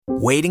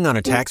Waiting on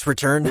a tax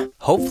return?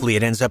 Hopefully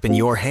it ends up in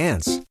your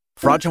hands.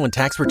 Fraudulent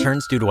tax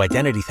returns due to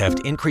identity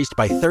theft increased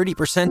by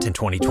 30% in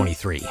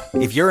 2023.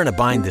 If you're in a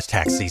bind this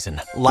tax season,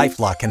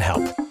 LifeLock can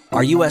help.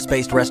 Our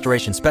U.S.-based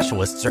restoration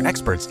specialists are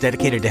experts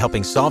dedicated to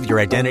helping solve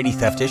your identity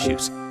theft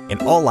issues. And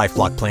all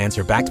LifeLock plans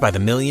are backed by the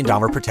 $1 Million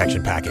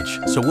Protection Package.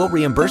 So we'll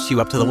reimburse you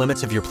up to the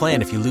limits of your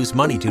plan if you lose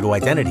money due to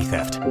identity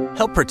theft.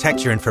 Help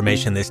protect your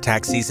information this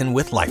tax season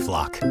with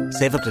LifeLock.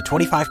 Save up to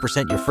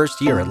 25% your first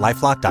year at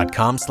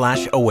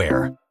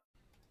LifeLock.com/aware.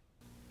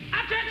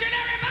 Attention,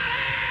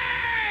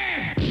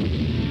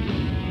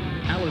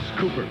 everybody! Alice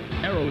Cooper,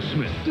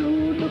 Aerosmith.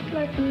 Dude, looks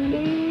like a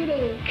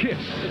lady. Kiss.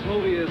 This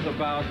movie is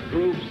about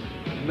groups,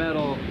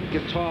 metal,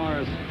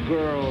 guitars,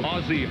 girls.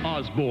 Ozzy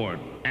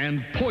Osbourne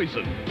and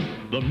Poison.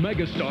 The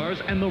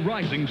megastars and the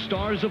rising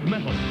stars of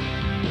metal.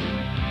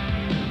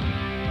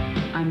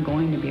 I'm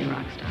going to be a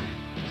rock star.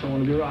 I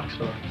want to be a rock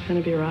star. I'm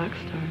going to be a rock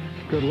star.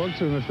 Good luck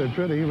to them if they're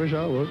pretty. You wish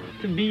I would.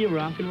 To be a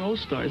rock and roll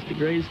star is the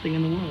greatest thing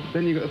in the world.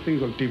 Then you got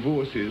things like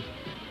divorces,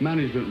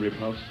 management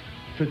rip-offs,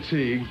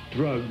 fatigue,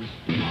 drugs.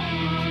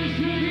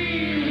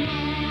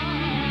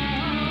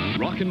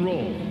 Rock and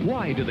roll.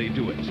 Why do they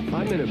do it?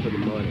 I'm in it for the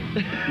money.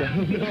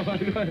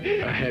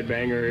 A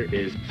headbanger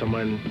is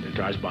someone that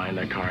drives by in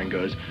their car and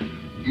goes,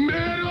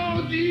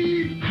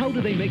 "Melody!" How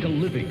do they make a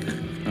living?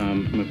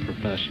 I'm a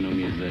professional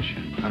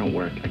musician. I don't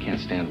work. I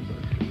can't stand work.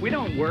 We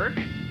don't work.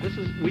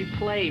 We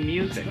play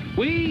music.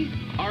 We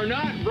are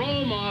not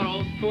role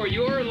models for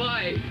your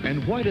life.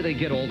 And why do they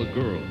get all the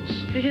girls?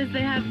 Because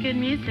they have good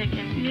music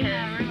and really,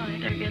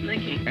 they're good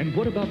looking. And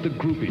what about the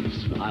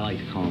groupies? I like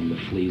to call them the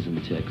fleas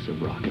and ticks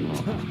of rock and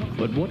roll.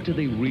 But what do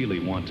they really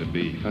want to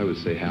be? I would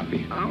say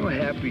happy. I'm a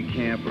happy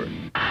camper.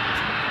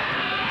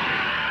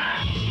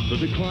 The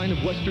Decline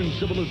of Western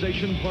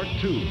Civilization Part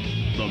 2.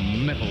 The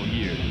Metal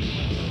Years.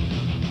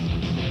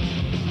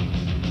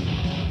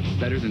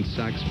 Better than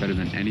sex, better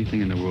than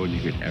anything in the world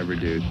you could ever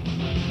do.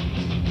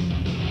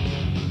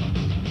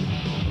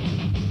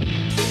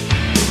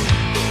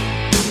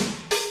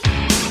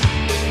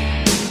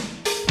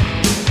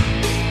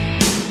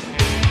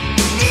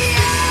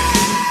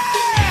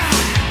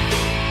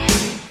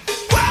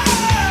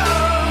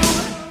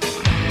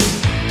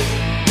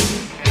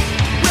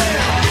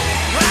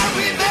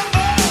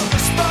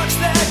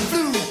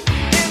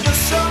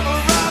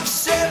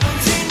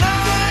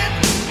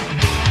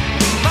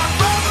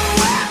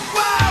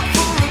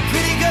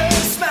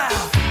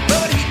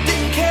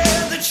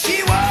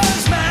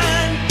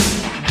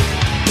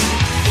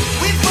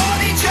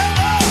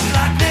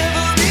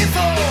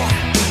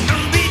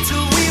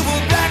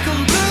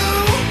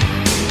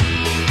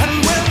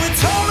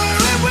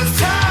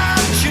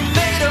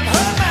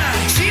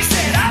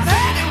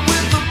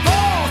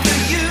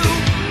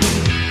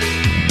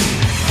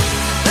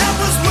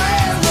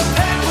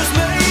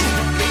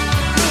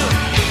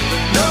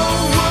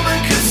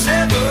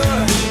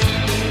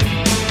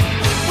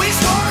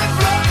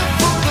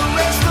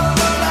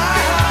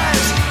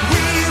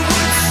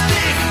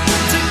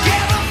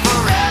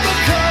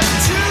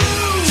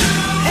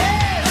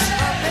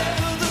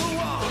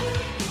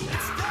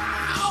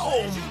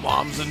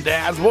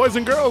 Boys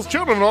and girls,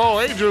 children of all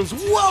ages,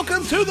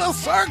 welcome to the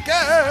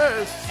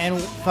circus!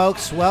 And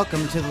folks,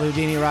 welcome to the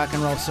Ludini Rock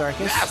and Roll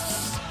Circus.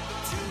 Yes!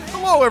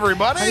 Hello,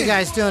 everybody! How you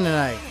guys doing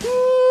tonight?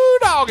 Ooh,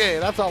 doggy!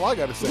 That's all I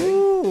gotta say.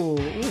 Ooh,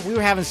 we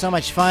were having so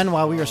much fun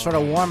while we were sort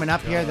of warming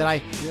up here that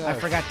I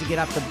forgot to get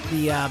up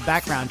the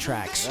background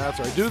tracks. That's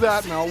right. Do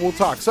that and we'll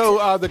talk.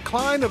 So,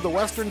 Decline of the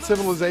Western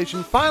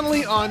Civilization,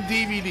 finally on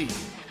DVD.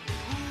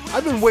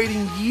 I've been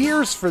waiting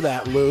years for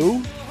that,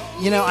 Lou.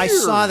 You know, I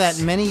saw that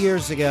many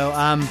years ago.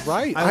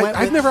 Right.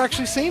 I've never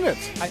actually seen it.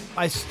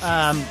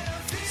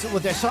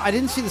 So I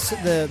didn't see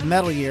the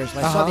Metal Years,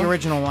 but I saw the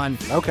original one.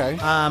 Okay.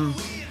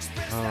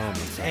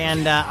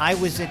 And I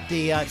was at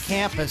the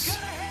campus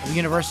of the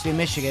University of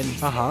Michigan.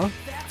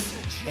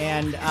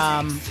 And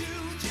I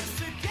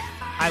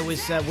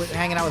was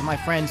hanging out with my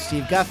friend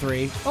Steve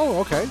Guthrie. Oh,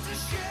 okay.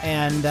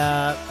 And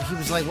he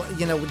was like,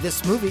 with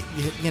this movie,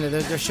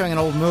 they're showing an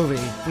old movie.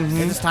 And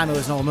this time it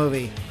was an old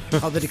movie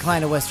called The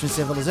Decline of Western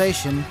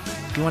Civilization.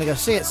 You want to go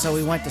see it? So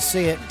we went to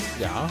see it.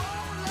 Yeah.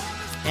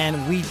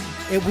 And we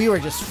were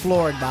just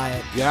floored by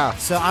it. Yeah.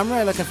 So I'm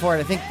really looking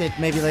forward. I think that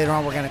maybe later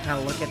on we're going to kind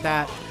of look at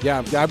that.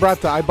 Yeah. I bought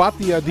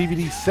the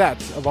DVD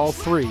set of all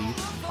three.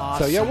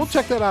 Awesome. So yeah, we'll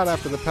check that out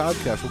after the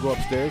podcast. We'll go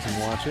upstairs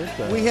and watch it.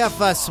 We have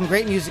some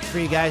great music for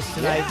you guys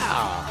tonight.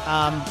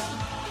 Yeah.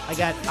 I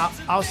got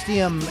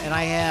Ostium, and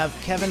I have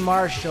Kevin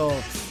Marshall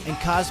and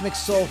Cosmic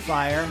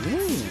Soulfire.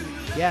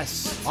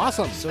 Yes.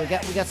 Awesome. So we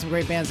got some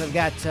great bands. I've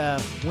got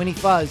Winnie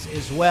Fuzz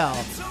as well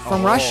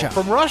from Russia.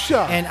 From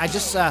Russia. And I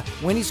just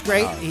Winnie's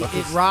great.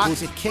 It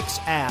rocks. It kicks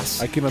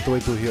ass. I cannot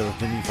wait to hear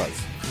Winnie Fuzz.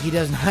 He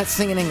does not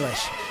sing in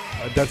English.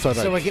 That's all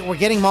right. So we're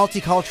getting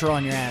multicultural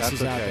on your asses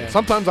That's okay. out there.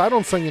 Sometimes I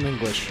don't sing in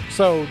English.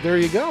 So there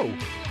you go.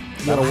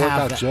 That'll work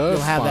out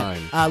just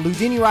fine.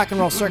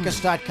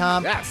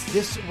 LudiniRockandRollCircus.com.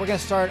 Yes. We're going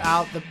to start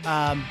out the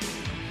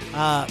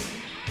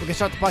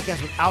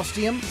podcast with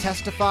Ostium,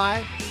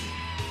 Testify.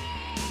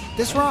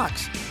 This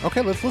rocks.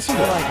 Okay, let's listen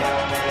to it. I like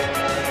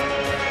it.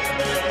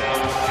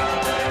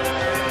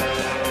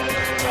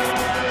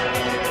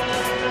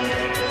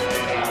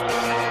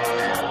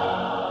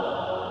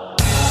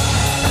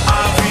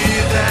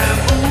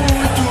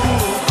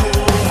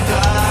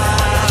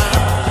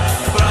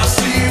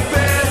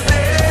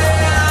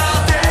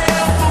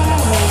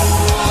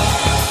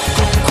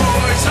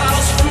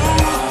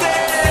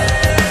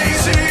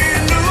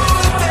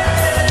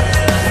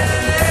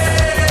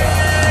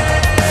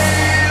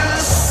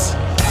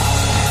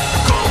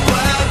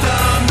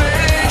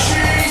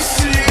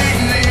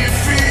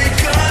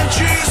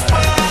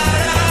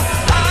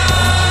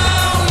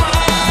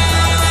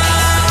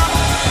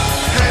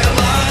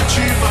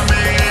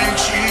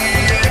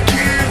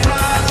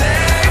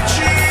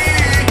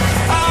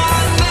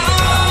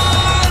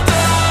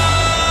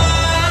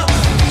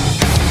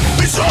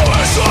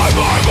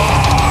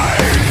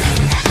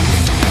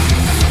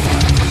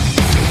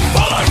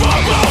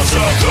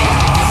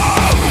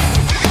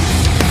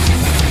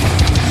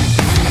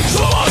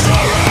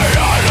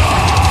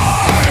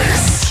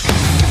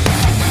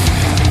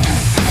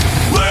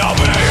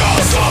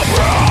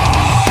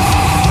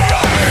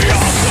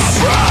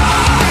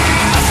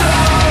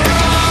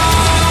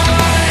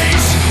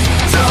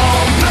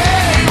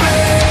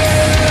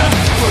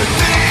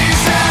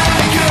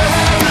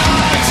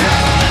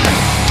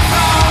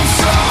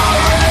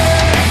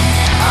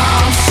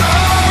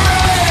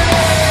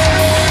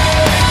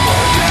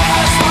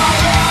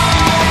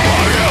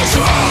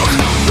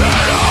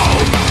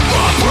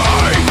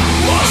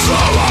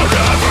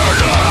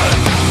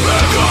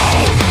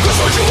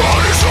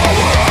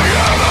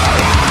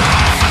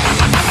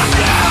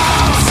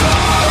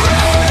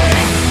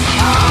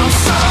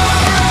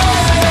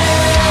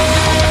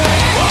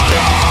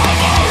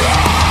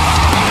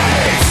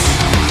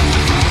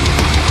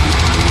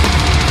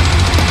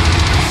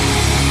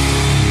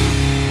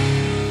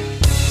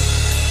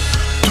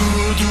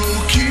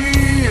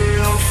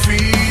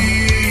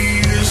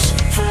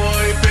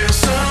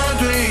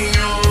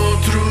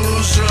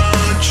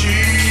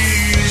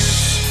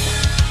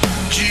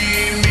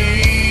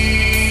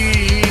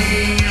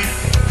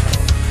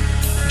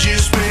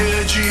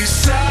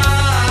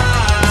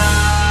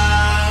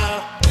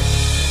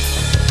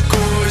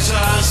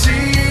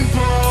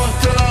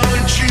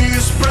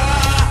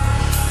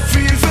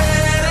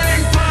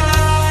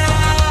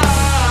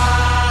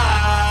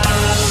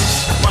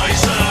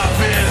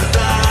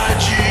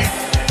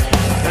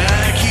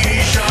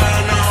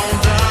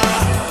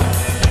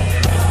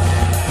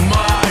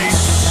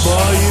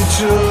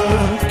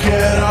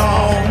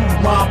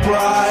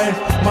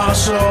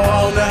 So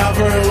I'll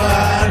never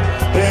let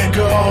it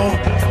go,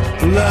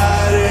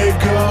 let it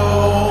go.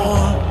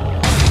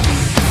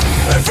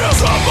 It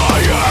feels on my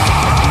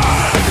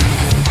head.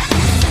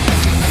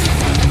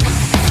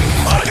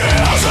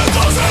 Ideas and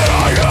thoughts that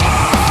I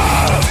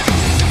have.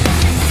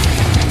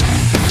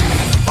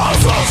 I'm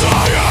so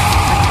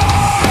tired.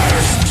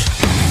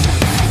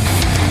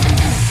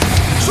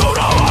 So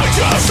now I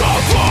just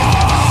apply.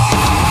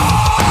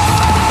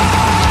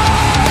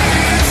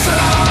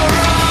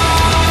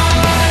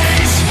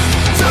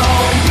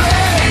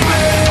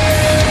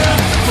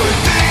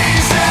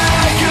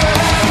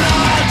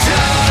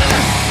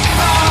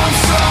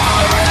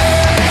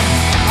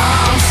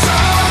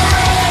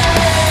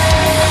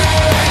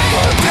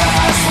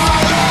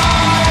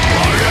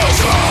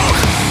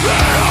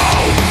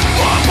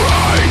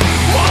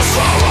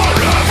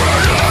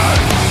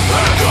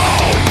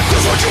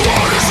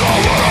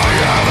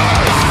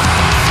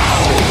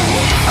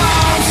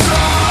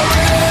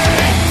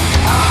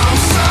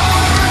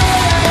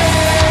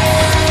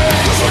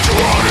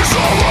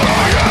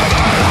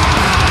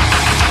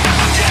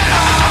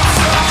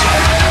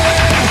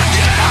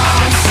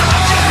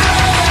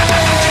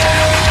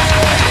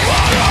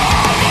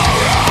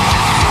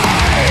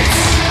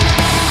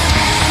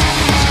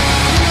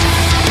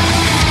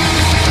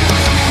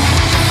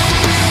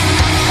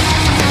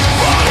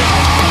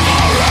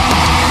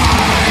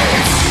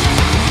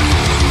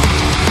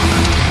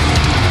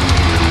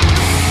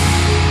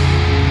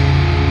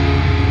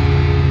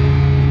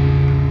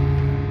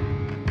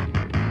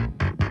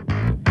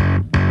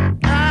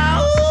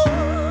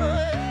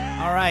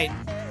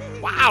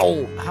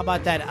 How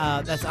about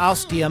that? That's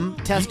Ostium,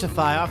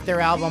 Testify, off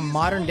their album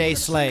Modern Day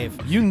Slave.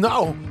 You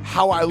know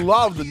how I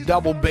love the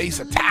double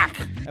bass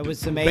attack. It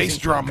was amazing. Bass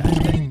drum.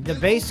 The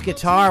bass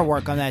guitar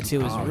work on that,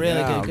 too, was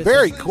really good.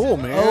 Very cool,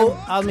 man.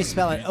 Let me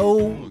spell it.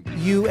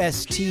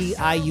 OUSTIUM.com.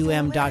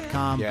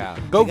 Yeah.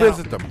 Go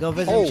visit them. Go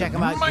visit them. Check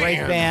them out. Man. Great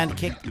band.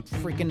 Kick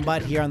freaking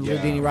butt here on the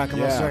Ludini Rock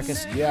and Roll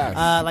Circus. Yes.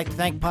 I'd like to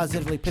thank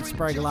Positively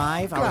Pittsburgh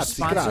Live, our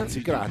sponsor.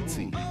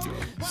 Grazie.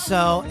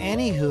 So,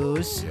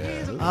 anywho's,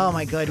 oh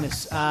my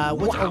goodness,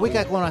 what we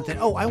got going on today?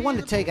 Oh, I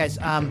wanted to tell you guys,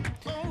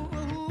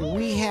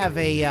 we have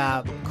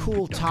a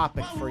cool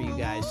topic for you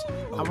guys.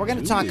 We're going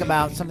to talk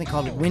about something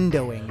called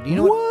windowing. Do you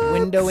know what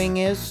windowing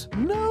is?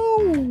 No.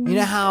 You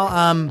know how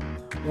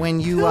when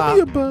you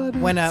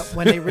when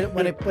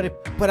they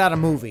put out a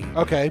movie.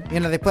 Okay. You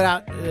know, they put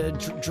out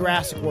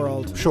Jurassic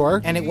World.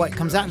 Sure. And it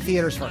comes out in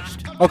theaters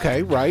first.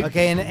 Okay, right.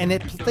 Okay, and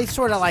they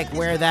sort of like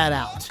wear that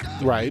out.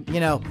 Right. You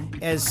know,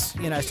 as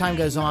time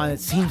goes on, it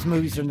seems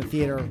movies are in the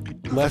theater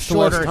less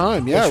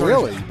time. Yeah,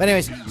 really. But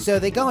anyways, so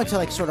they go into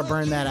like sort of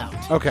burn that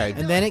out. Okay.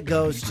 And then it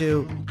goes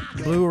to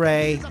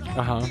Blu-ray,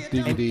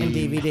 DVD, and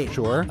DVD.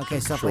 Sure. Okay,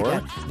 stuff like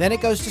that. Then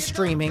it goes to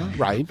streaming.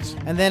 Right.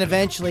 And then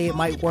eventually it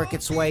might work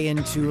its way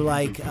into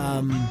like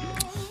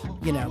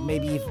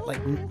maybe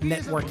like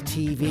network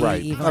TV,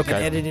 right. even like an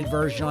edited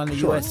version on the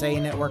USA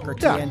Network or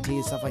TNT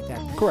and stuff like that.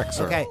 Correct,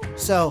 sir. Okay,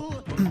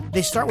 so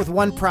they start with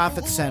one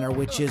profit center,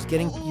 which is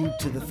getting you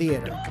to the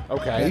theater.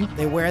 Okay.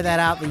 They wear that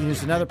out. They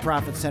use another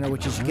profit center,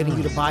 which is getting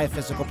you to buy a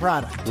physical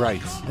product.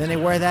 Right. Then they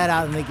wear that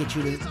out and they get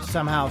you to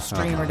somehow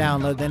stream or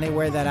download. Then they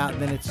wear that out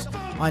and then it's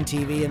on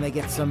TV and they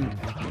get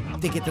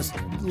this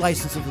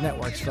license of the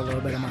networks for a little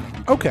bit of money.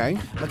 Okay.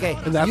 Okay.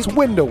 And that's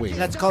windowing.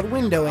 That's called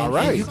windowing. All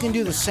right. And you can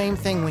do the same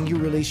thing when you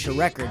release your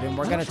record, and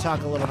we're going to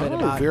talk a little bit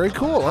about very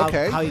cool.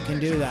 How you can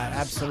do that.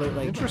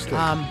 Absolutely. Interesting.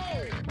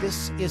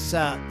 This is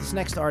this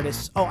next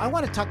artist. Oh, I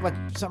want to talk about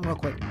something real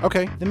quick.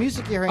 Okay. The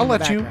music you're hearing I'll in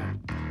the let you. background.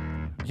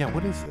 Yeah,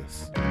 what is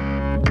this?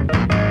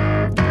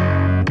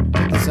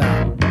 Check this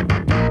out.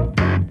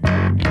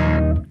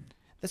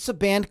 That's a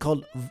band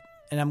called,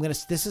 and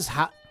this is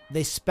how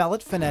they spell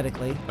it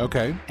phonetically.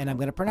 Okay. And I'm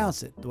going to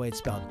pronounce it the way it's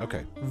spelled.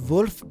 Okay.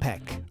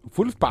 Wolfpack.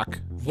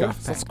 Wolfpack. Ja,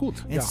 Wolfpack. that's good.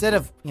 Instead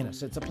of,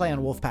 so it's a play on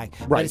Wolfpack.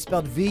 Right. But it's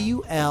spelled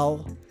Vulfpeck.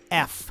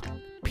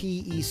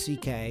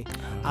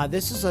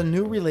 This is a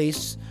new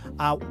release.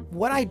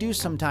 What I do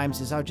sometimes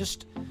is I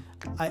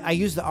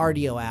use the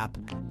RDO app,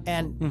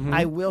 and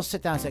I will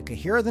sit down and say, okay,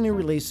 here are the new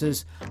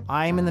releases.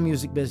 I'm in the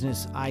music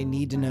business. I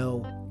need to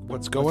know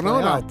what's going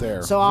on out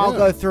there. So I'll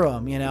go through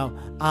them,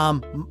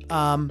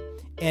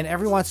 and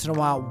every once in a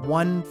while,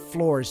 one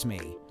floors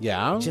me.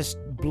 Yeah. Just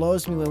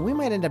blows me away. We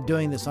might end up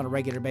doing this on a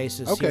regular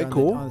basis. Okay, here on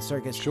cool. on the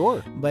circus.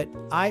 Sure. But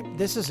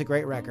this is a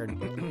great record.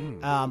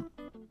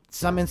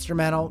 Some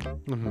instrumental,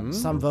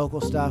 some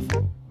vocal stuff.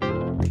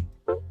 I'm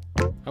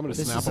going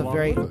to snap along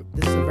with it.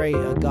 This is a very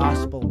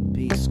gospel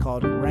piece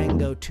called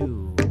Rango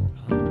 2.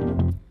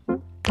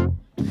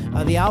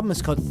 The album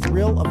is called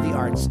Thrill of the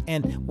Arts,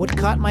 and what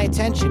caught my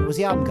attention was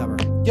the album cover.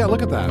 Yeah,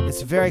 look at that.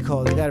 It's very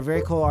cool. They got a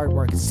very cool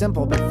artwork. It's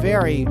simple, but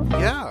very...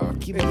 Yeah.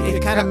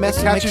 It kind of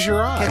catches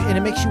your eye. And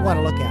it makes you want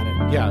to look at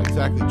it. Yeah,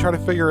 exactly. Try to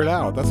figure it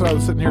out. That's what I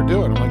was sitting here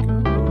doing. I'm like,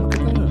 oh, look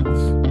at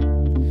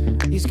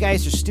this. These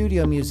guys are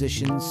studio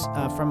musicians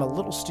from a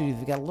little studio.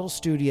 They've got a little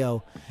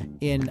studio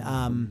in...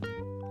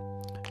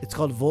 it's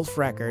called Wolf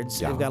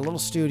Records. Yeah. They've got a little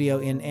studio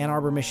in Ann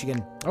Arbor,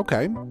 Michigan.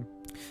 Okay.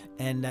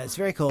 And it's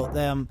very cool.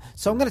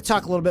 So I'm going to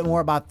talk a little bit more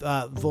about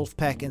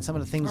Wolfpack and some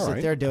of the things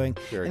that they're doing.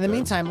 In the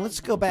meantime, let's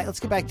get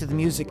back to the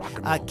music.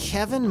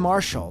 Kevin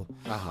Marshall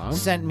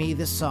sent me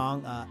this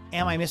song,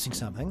 Am I Missing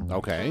Something?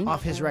 Okay.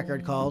 Off his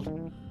record called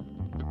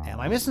Am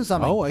I Missing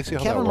Something? Oh, I see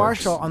how Kevin that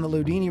works. Marshall on the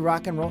Ludini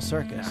Rock and Roll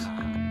Circus.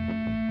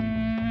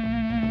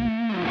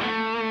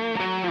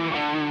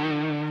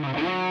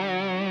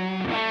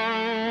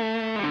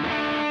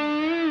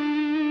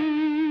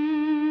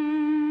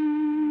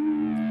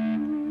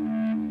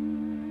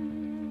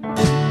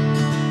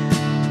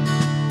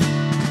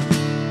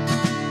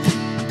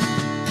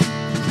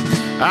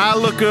 I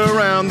look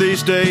around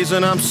these days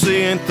and I'm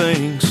seeing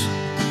things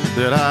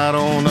that I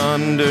don't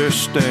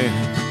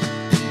understand.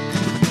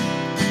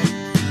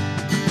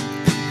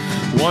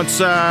 One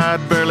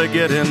side barely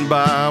getting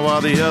by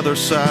while the other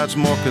side's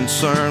more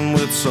concerned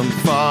with some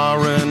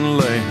foreign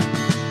land.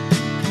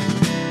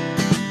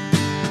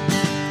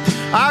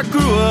 I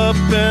grew up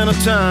in a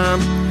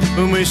time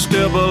when we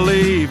still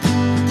believed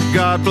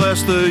God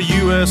bless the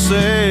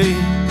USA.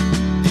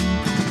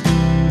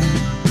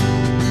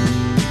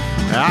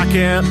 I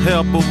can't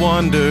help but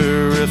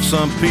wonder if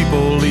some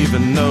people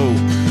even know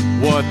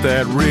what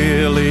that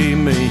really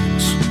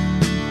means.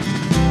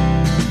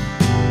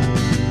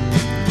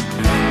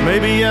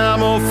 Maybe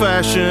I'm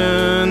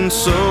old-fashioned,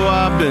 so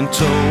I've been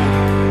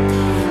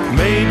told.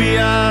 Maybe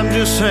I'm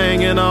just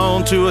hanging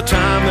on to a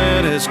time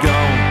that is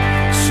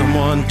gone.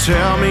 Someone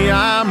tell me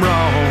I'm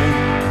wrong.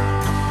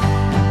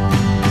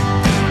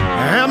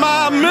 Am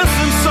I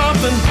missing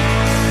something?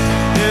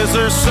 Is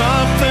there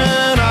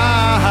something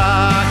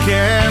I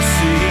can't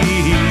see?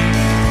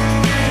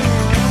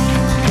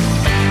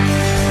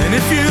 And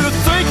if you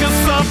think of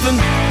something,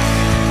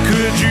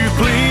 could you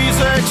please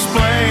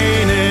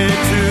explain it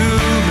to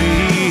me?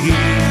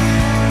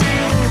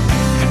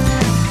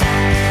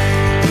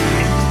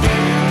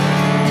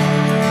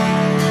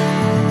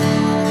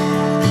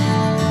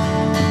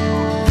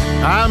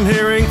 I'm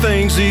hearing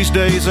things these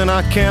days and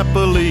I can't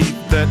believe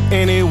that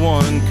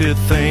anyone could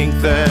think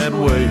that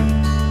way.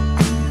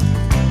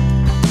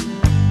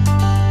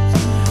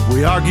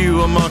 We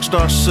argue amongst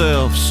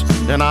ourselves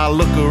and I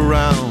look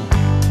around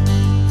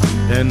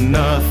and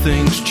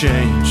nothing's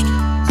changed.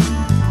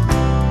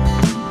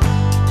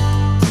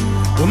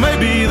 Well,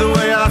 maybe the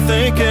way I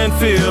think and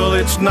feel,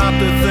 it's not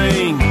the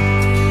thing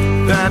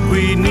that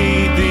we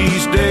need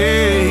these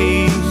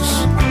days.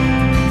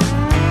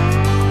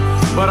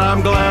 But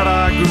I'm glad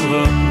I grew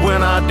up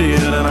when I did,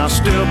 and I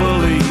still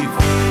believe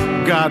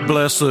God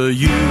bless the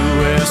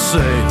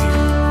USA.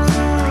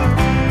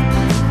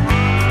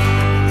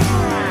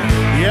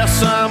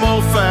 Yes, I'm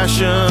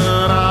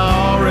old-fashioned,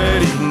 I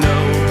already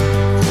know.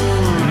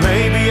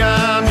 Maybe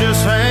I'm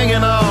just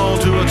hanging on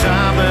to a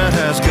time that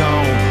has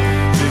gone.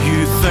 Do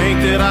you think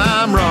that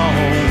I'm wrong?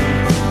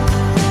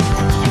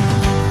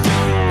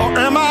 Or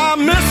am I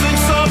missing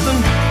something?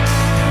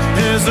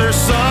 Is there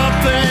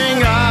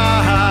something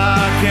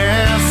I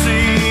can't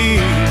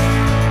see?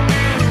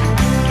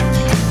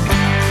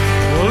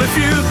 Well, if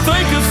you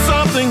think of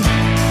something,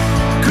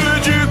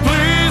 could you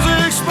please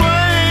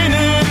explain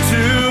it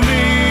to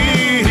me?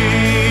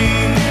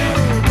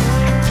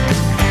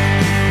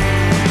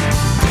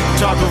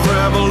 Talk of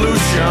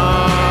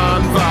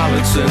revolution,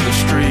 violence in the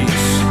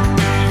streets.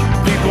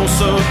 People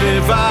so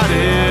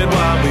divided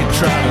while we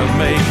try to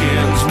make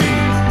ends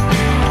meet.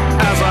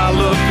 As I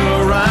look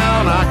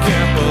around, I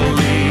can't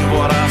believe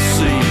what I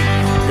see.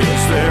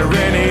 Is there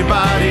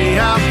anybody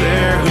out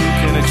there who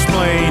can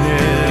explain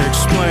it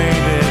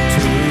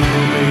to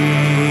me?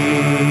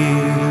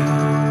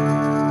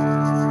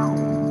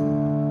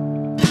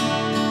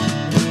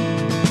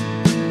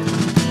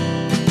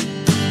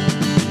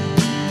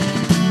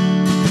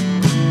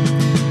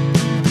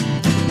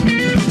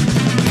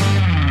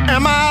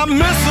 Am I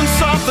missing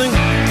something?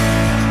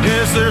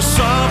 Is there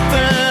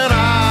something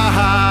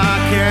I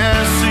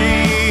can't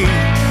see?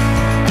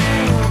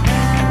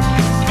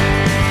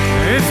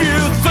 If you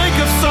think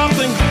of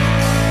something,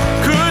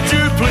 could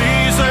you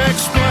please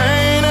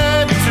explain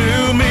it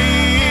to me?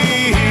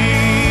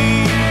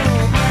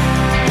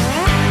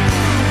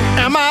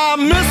 Am I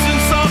missing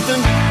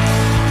something?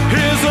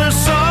 Is there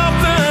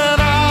something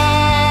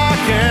I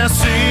can't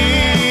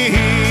see?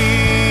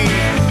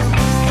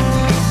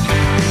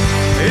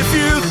 If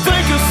you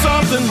think of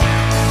something,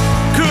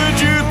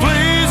 could you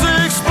please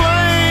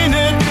explain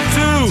it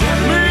to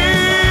me?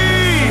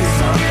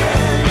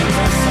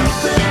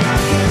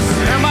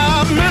 Am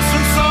I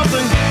missing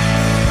something?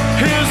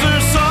 Is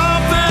there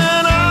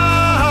something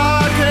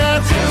I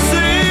can't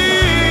see?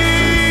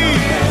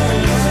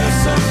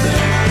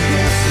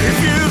 If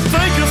you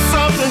think of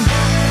something,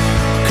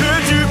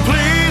 could you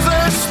please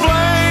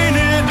explain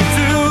it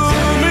to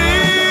me?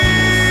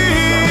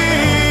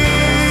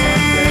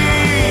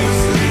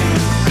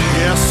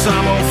 Yes,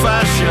 I'm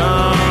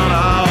old-fashioned, I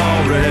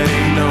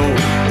already know.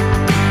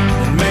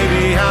 And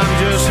maybe I'm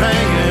just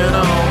hanging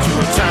on to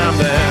a time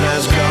that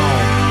has gone.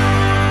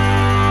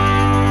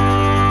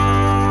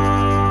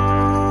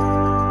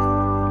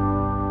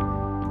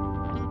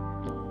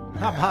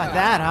 How about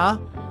that, huh?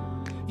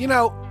 You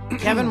know,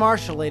 Kevin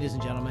Marshall, ladies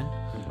and gentlemen.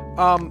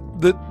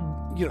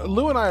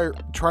 Lou and I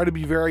try to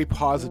be very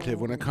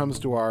positive when it comes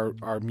to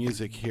our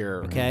music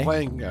here, Okay. and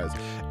playing guys.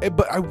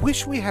 But I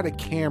wish we had a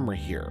camera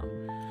here,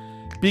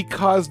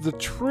 because the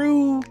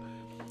true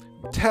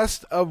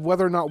test of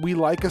whether or not we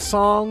like a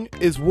song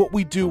is what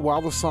we do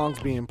while the song's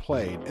being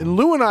played. And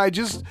Lou and I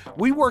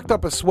we worked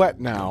up a sweat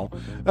now.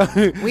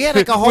 We had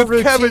like a whole with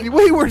routine.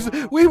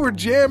 Kevin, we were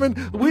jamming.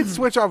 We'd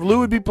switch off. Lou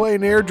would be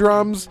playing air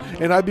drums,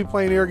 and I'd be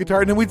playing air guitar,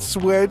 and then we'd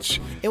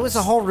switch. It was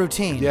a whole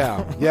routine.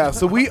 Yeah.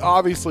 So we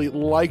obviously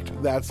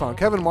liked that song.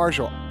 Kevin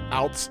Marshall,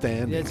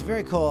 outstanding. It's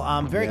very cool.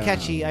 Very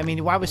catchy. I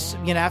mean, I was,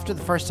 after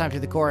the first time through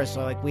the chorus,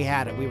 so like we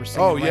had it. We were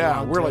singing. Oh right yeah,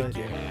 along we're to like,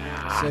 it. yeah.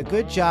 So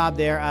good job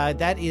there.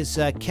 That is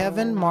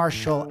Kevin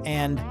Marshall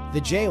and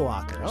the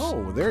Jaywalkers.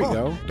 Oh, there you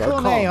go.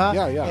 Cool name, huh?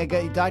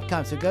 Yeah.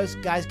 .com. So guys,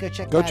 go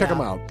check. Go that check out.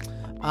 them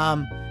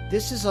out.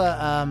 This is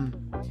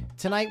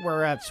tonight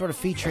we're sort of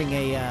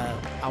featuring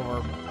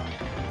our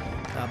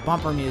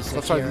bumper music.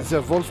 That's right. here. It's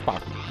a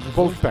Wolfpack.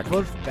 Wolfpack.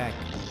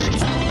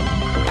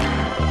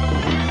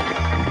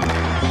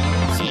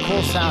 Some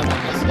cool sound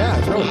on this. Yeah,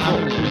 it's really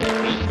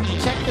cool.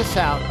 Check this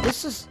out.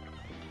 This is,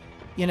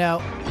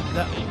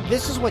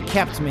 this is what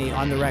kept me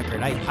on the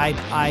record. I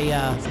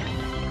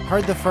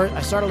heard the first.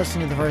 I started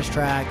listening to the first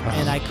track,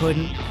 and I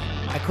couldn't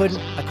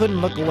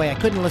look away. I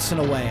couldn't listen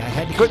away.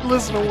 Couldn't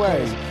listen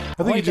away.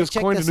 I think you just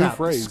check coined a this new out.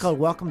 phrase. This is called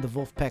 "Welcome to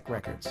Wolfpack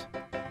Records."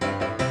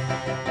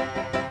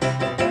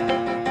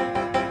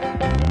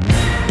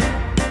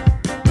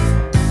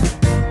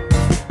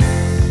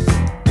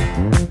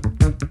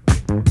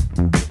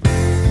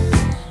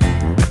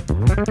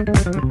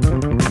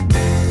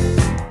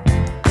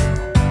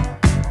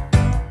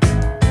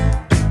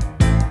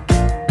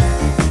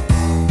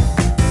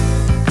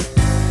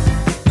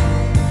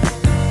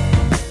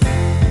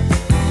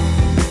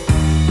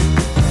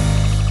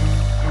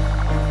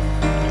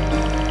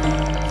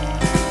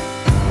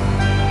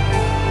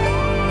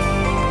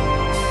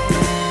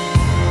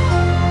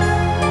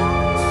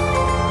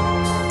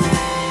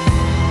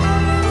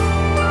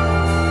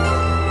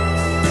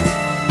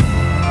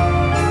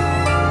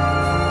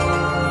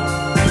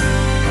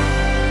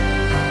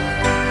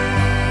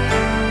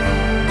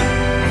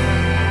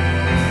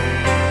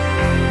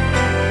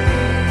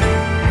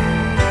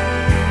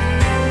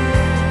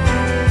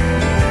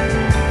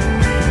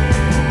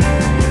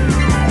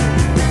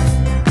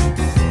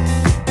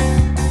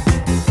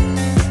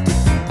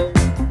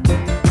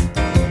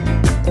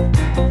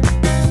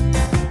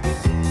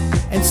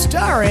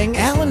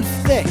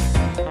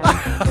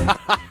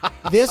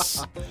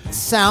 This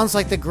sounds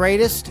like the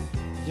greatest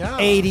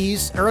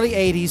 80s, early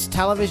 80s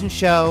television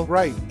show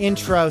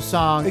intro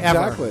song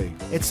ever. Exactly.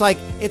 It's like,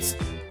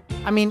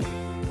 I mean,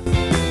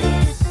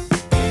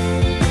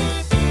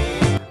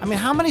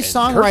 how many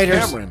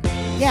songwriters?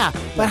 Yeah,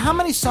 but how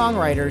many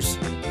songwriters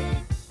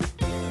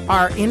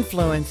are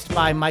influenced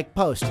by Mike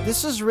Post?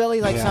 This is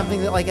really like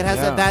something that, like, it has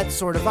that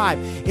sort of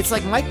vibe. It's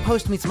like Mike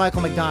Post meets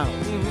Michael McDonald.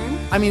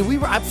 I mean,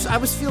 I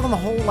was feeling the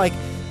whole, like,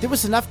 there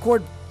was enough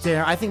chords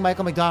there. I think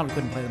Michael McDonald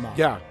couldn't play them all.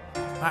 Yeah.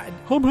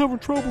 I'm having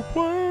trouble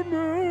playing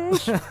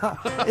this.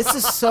 This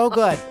is so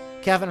good,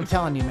 Kevin. I'm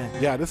telling you, man.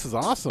 Yeah, this is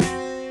awesome.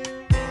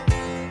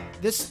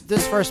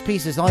 This first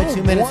piece is only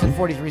 2 minutes and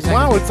 43 seconds.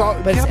 Wow, it's all,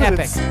 but it's epic.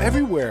 It's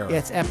everywhere. Yeah,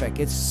 it's epic.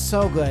 It's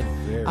so good.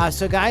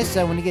 So, guys,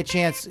 when you get a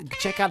chance,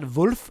 check out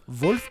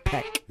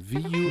Wolfpack.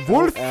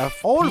 Wolfie.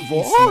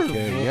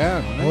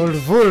 Yeah.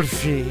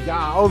 Wolfie.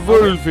 Yeah,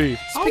 Wolfie.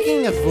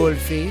 Speaking of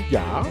Wolfie,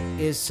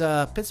 is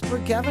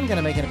Pittsburgh Kevin going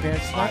to make an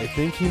appearance tonight? I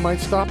think he might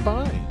stop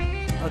by.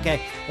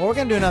 Okay. Well, we're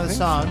going to do another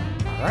song.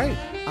 All right.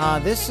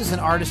 This is an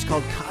artist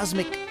called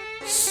Cosmic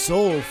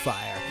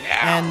Soulfire.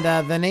 Yeah. And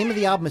the name of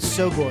the album is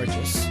So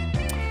Gorgeous.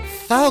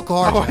 So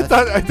gorgeous. Oh,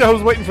 I thought I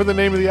was waiting for the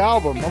name of the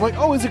album. I'm like,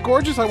 oh, is it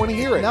gorgeous? I want to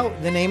hear it. No,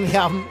 the name of the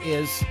album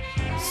is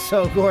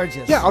So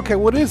Gorgeous. Yeah, okay,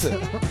 what is it?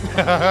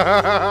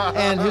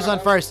 And who's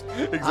on first?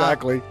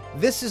 Exactly.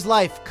 This is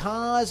Life,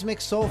 Cosmic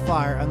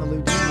Soulfire on the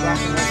Ludini Rock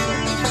and Roll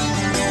Station.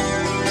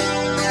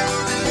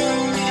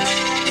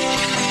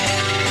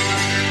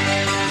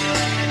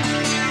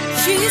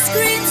 She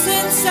screams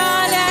in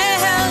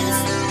silence,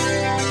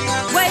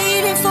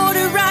 waiting for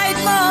the right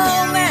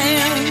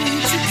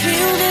moment to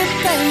kill the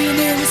pain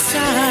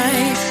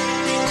inside.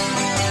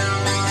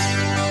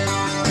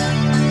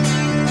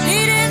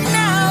 Needing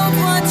out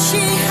what she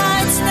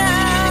hides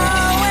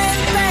now, and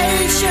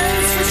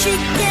patience, for she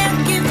can't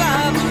give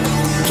up,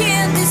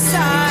 can't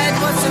decide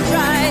what's the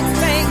right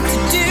thing to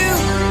do.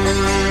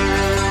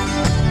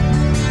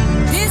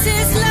 This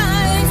is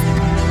life,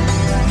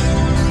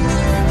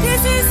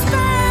 this is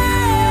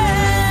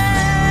pain,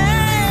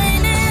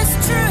 it's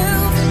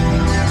true,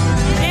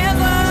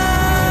 never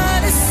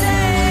the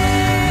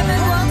same,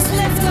 and what's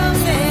left of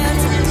it,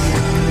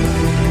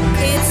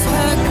 it's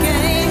her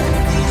game.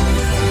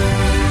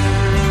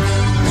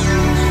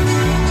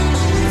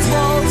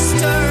 Walls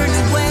turn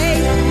away,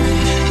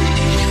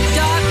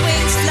 dark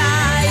wings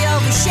fly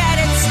over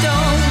shattered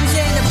stones,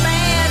 in a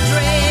bad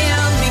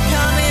dream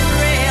becoming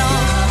real,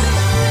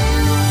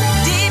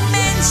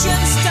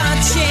 dimensions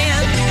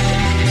touching,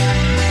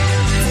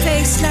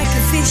 face like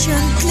a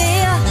vision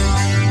clear.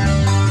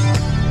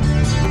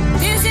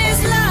 This is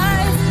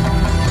life,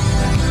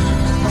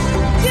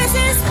 this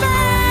is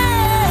pain,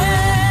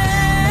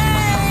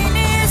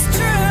 it's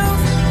true,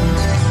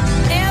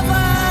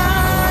 never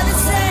the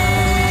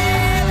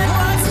same, and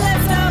what's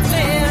left of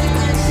it,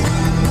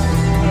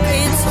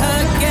 it's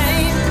her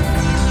game.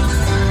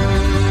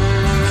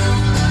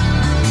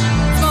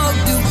 Smoke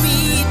the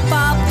weed,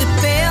 pop the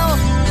pill,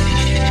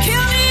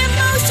 kill the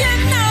emotion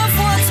of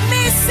what's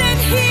missing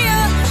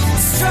here,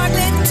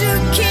 struggling to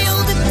kill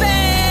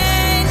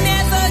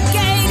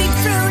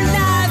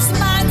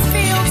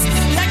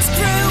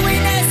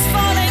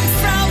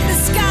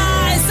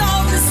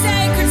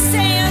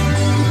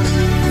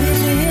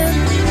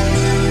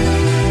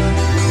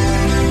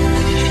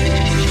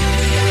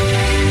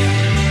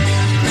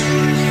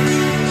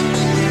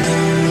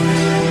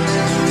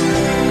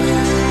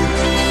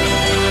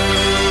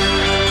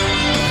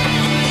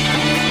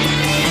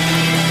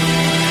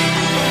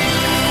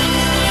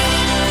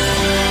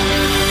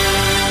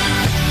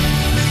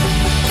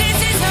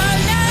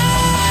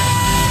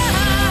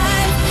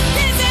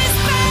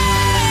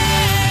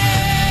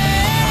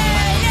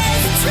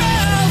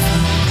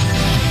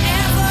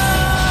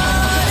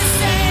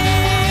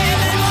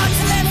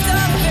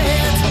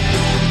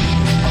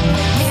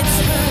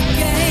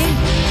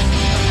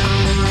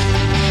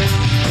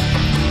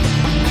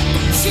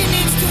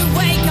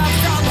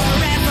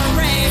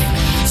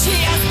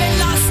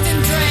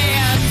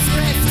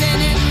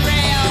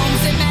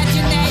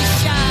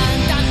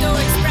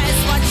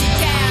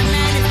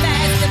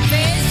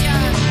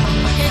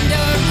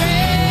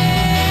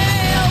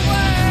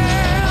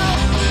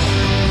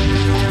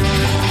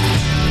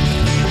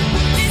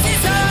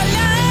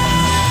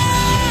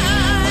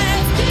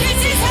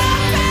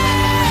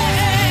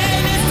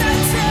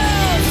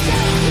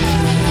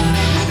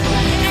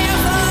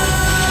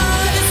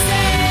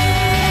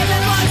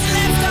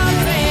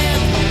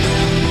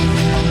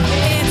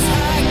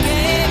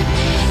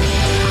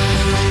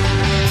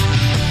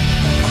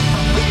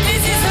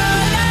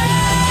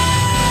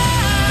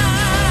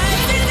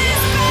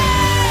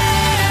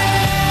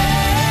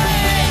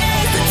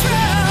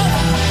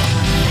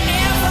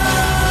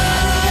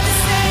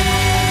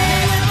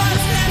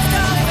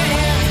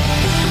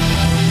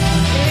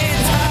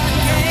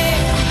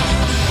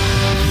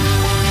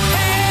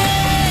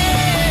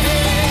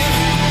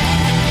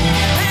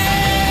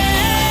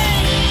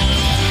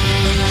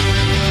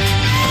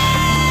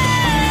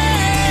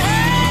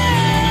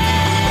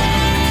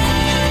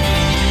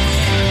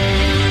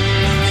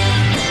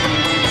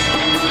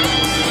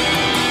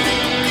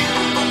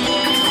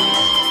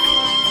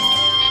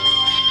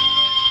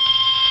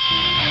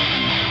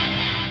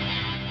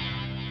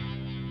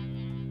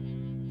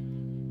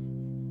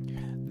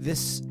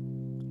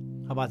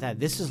about that?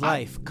 This is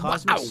Life,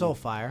 Cosmic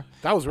Soulfire.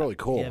 That was really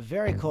cool. Yeah,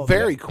 very cool.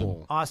 Very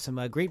cool. Awesome.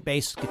 Great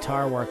bass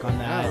guitar work on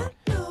that.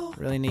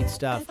 Really neat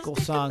stuff. Cool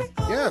song.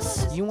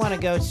 Yes. You want to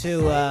go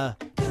to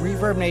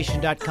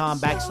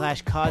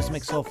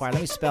ReverbNation.com/Cosmic Soulfire.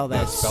 Let me spell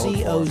that.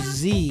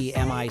 COZMIC.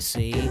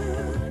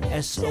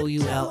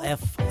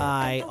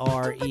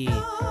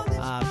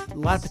 A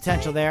lot of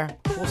potential there.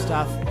 Cool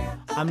stuff.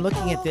 I'm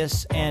looking at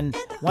this, and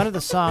one of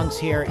the songs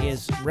here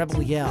is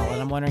Rebel Yell,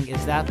 and I'm wondering,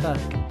 is that the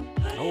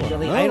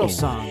Billy Idol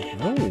song?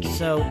 No.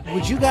 So,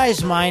 would you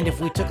guys mind if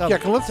we took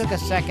a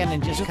second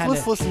and just kind of...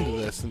 Let's listen to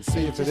this and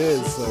see if it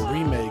is a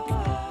remake.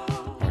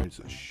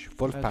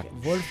 Wolfpack.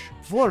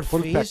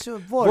 Wolfie,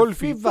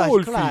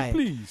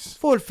 please.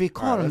 Wolfie,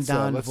 calm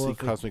down. Let's see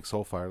Cosmic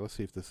Soulfire. Let's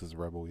see if this is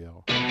Rebel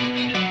Yell.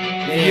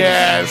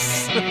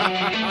 Yes!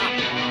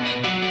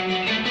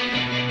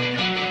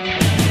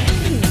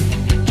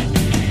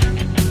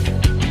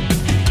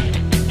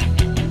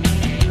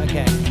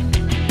 Okay.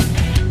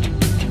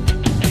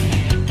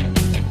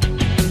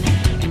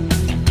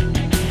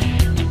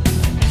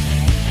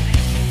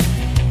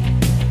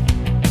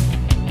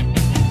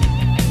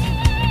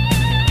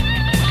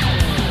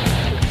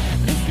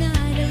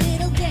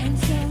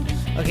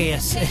 Okay,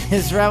 yes,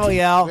 it's Rebel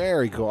Yell.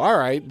 Very cool. All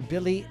right.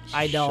 Billy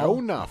Idol. Show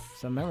enough.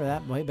 So remember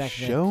that way back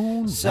then.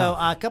 Show So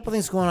a couple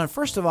things going on.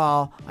 First of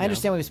all, I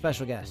understand we have a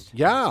special guest.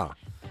 Yeah.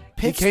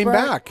 Pittsburgh, he came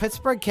back.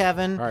 Pittsburgh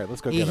Kevin. All right,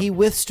 let's go get him. He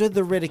withstood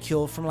the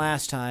ridicule from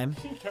last time.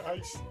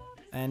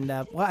 And,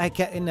 well, I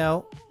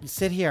can't,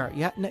 sit here.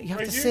 You have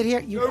to sit here.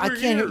 I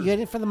can't hear you. Get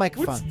in front of the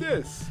microphone. What's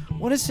this?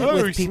 What is it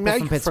with people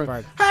from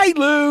Pittsburgh? Hi,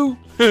 Lou.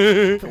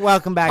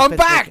 Welcome back, I'm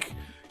Pittsburgh. back.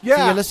 Yeah.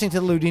 So you're listening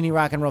to the Ludini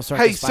Rock and Roll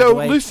Circus, Hey, by so the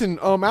way. listen,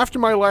 after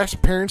my last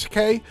appearance,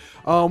 Kay,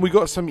 we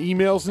got some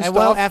emails and stuff.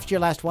 Well, after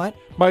your last what?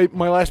 My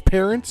last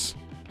appearance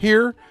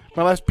here.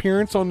 My last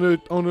appearance on the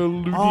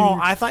Ludini. Oh,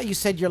 I thought you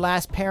said your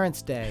last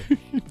Parents' Day.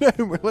 No,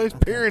 my last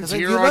appearance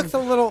here. You looked a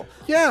little,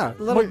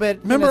 bit.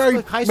 Remember,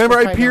 I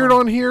appeared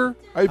on here.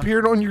 I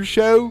appeared on your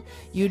show.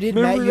 You did.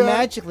 You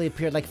magically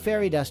appeared, like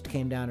fairy dust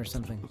came down or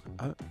something.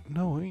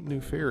 No, I ain't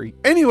no fairy.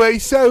 Anyway,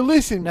 so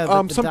listen.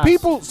 Some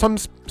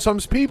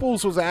people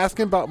was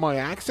asking about my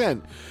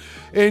accent,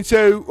 and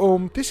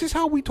so this is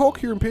how we talk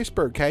here in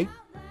Pittsburgh, Kay.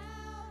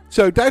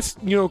 So that's,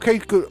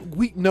 Kay,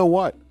 we know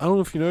what? I don't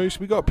know if you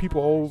noticed, we got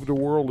people all over the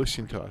world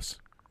listening to us.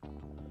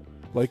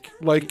 Like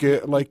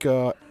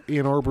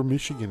Ann Arbor,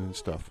 Michigan and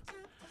stuff.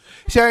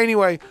 So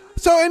anyway,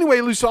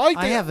 Lou, so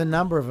I have the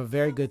number of a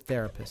very good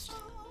therapist.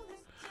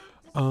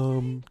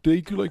 Do they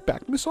do like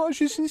back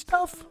massages and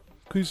stuff?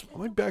 Because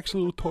my back's a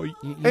little tight.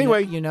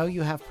 Anyway.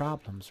 You have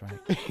problems, right?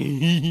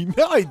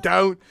 No, I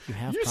don't. You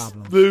have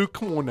problems. Lou,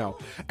 come on now.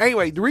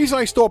 Anyway, the reason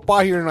I stopped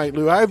by here tonight,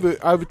 Lou, I have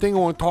a thing I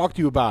want to talk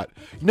to you about.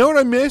 You know what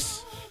I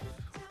miss?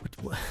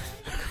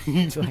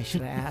 So I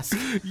should ask.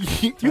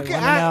 You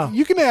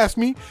can ask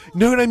me. You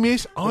know what I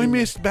miss? I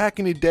missed back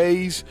in the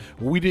days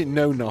we didn't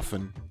know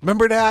nothing.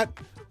 Remember that?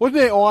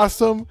 Wasn't it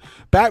awesome?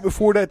 Back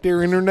before that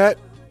there internet.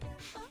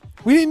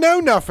 We didn't know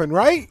nothing,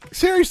 right?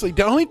 Seriously,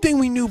 the only thing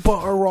we knew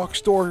about our rock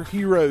star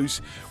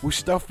heroes was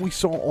stuff we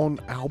saw on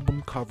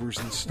album covers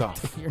and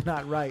stuff. You're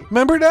not right.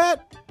 Remember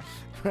that?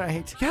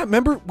 Right. Yeah,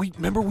 remember we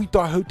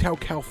thought Hotel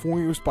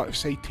California was about a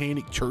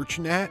satanic church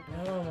and that?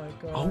 Oh my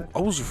God. I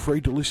was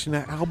afraid to listen to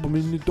that album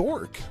in the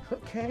dark.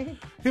 Okay.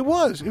 It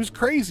was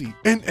crazy.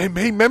 And hey,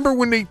 remember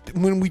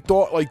when we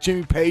thought like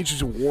Jimmy Page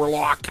was a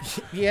warlock?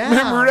 Yeah.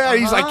 Remember that?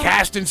 He's like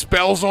casting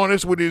spells on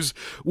us with his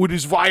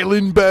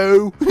violin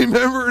bow.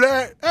 Remember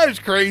that? That was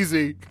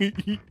crazy.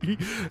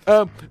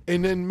 And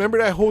then remember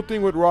that whole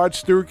thing with Rod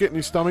Stewart getting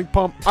his stomach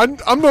pumped?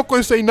 I'm not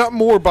going to say nothing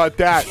more about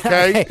that,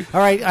 okay?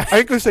 All right. I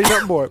ain't going to say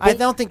nothing more. I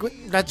don't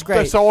think that's great.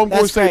 That's all I'm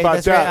going to say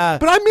about that.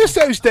 But I miss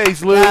those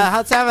days, Lou.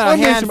 Let's have a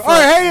hand. All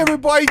right, hey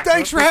everybody,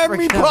 thanks for having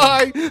me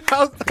by.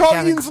 I'll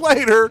talk to you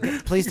later.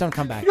 Please don't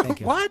come back.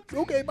 Thank you. What?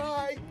 Okay,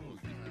 bye.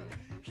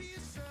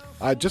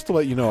 Just to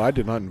let you know, I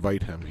did not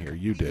invite him here.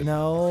 You did.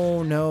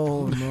 No.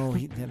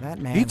 That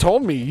man. He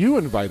told me you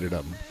invited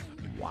him.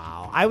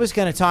 Wow. I was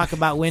going to talk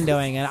about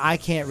windowing, and I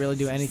can't really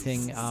do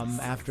anything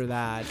after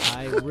that.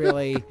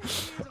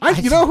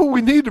 You know who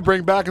we need to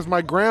bring back is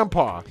my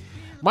grandpa.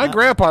 My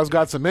grandpa's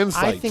got some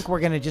insight. I think we're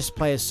going to just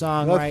play a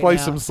song right now. Let's play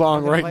some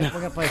song right now.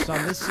 We're going to play a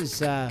song.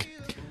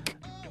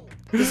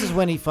 This is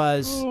Winnie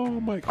Fuzz.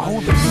 Oh, my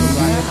God.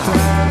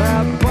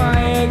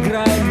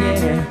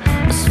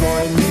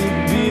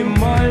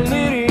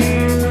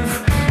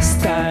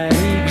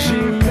 Старик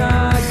жил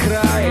на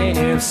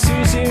окраине,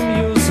 всю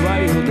семью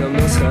свою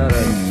давно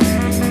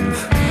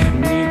схоронив.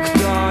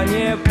 Никто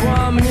не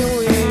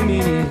помнил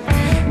имени,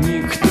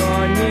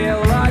 никто не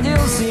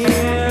ладил с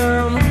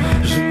ним.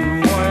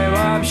 Живой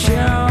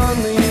вообще он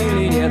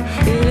или нет,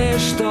 или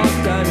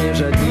что-то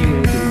между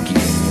одним и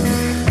другим.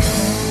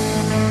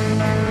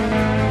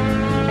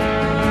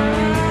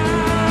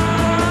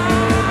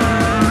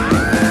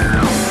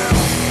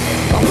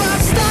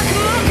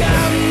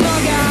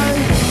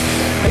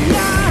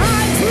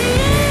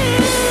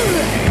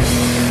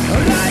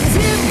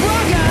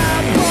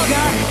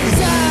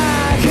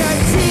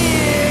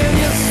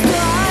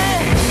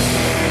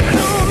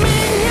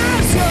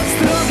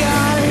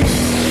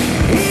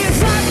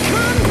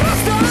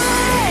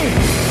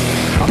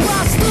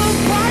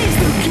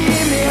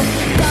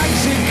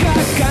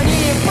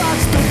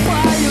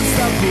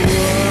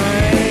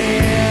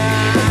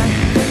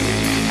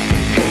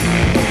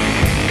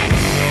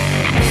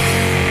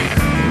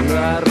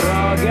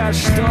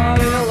 что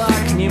вела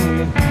к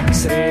нему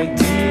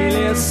среди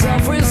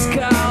лесов и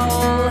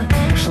скал.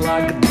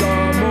 Шла к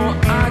дому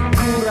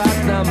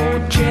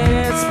аккуратному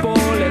через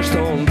поле,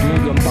 что он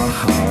плугом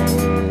пахал.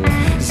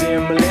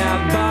 Земля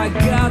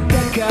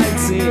богата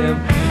кальцием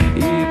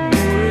и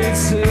бурый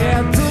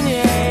цвет у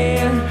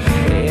ней.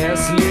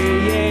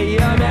 Если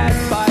ее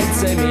мять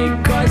пальцами,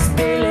 кость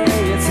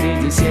белеет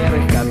среди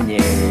серых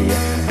камней.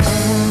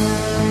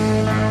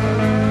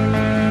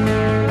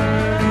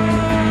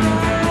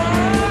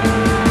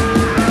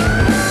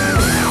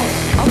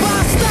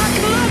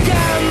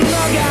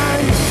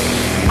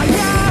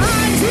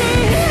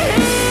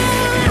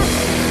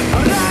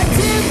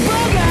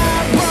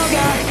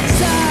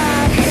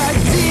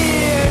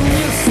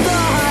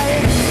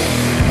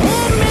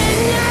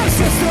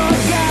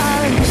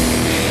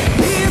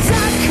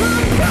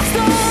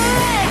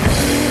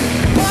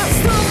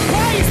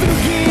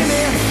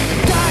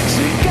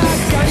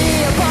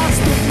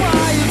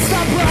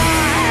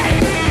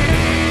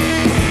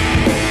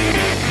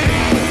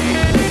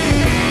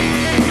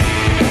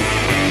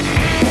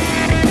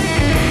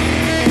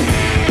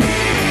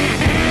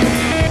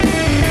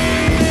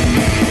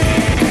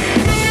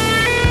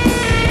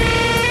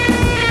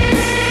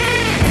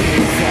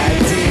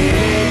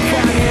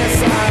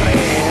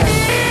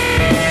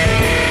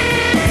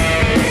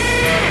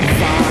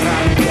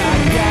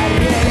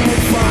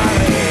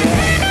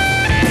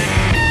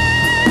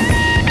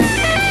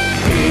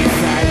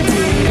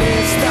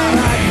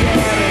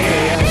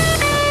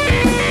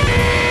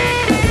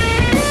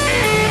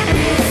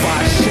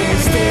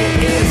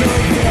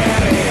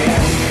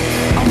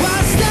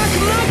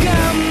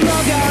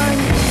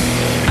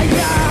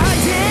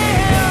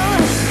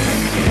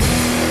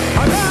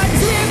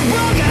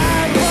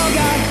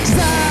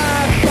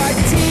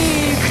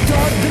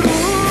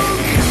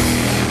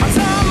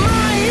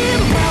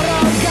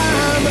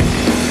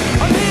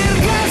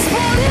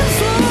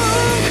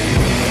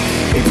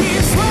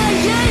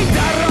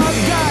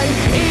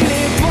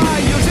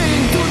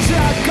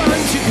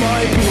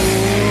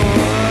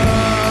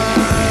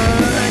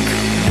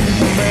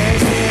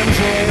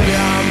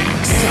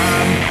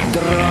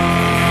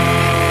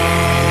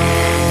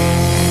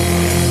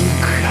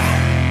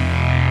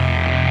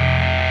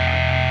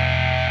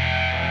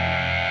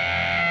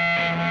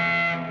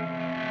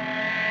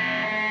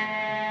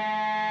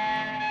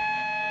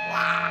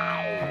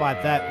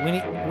 That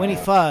Winnie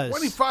Fuzz.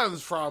 Winnie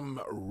Fuzz from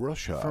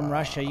Russia. From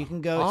Russia. You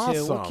can go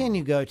to. What can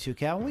you go to,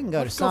 Cal? We can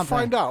go to something. Let's go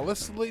find out.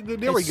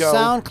 There we go.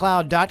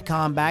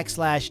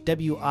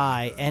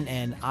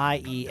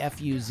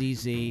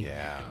 SoundCloud.com/WINNIEFUZZ.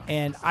 Yeah.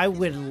 And I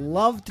would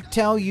love to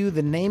tell you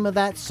the name of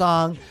that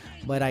song,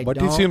 but I don't.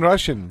 But it's in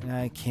Russian.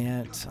 I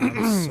can't.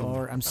 I'm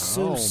sorry. I'm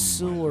so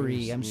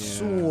sorry. I'm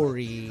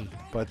sorry.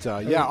 But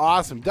yeah,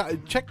 awesome.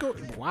 Check out.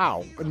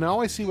 Wow. Now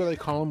I see why they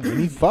call him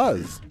Winnie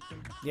Fuzz.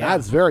 Yeah.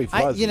 That's very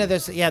fuzzy.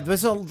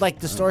 There's a like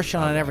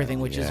distortion on everything,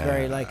 which is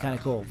very kind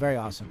of cool. Very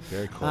awesome.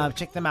 Very cool.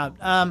 Check them out.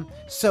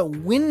 So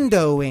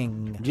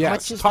windowing. Yes. How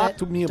much is Talk that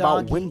to me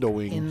about doggy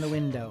windowing in the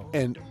window.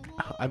 And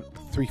I'm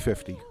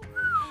 $350.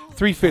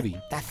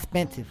 $350. That's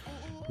expensive.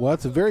 Well,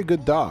 it's a very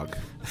good dog.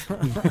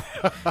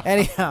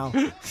 Anyhow,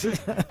 that's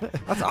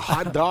a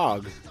hot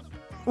dog.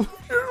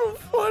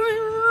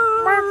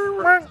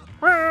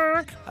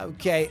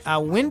 Okay,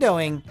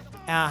 windowing.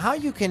 How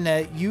you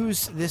can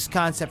use this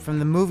concept from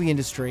the movie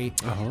industry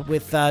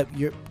with to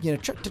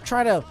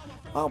try to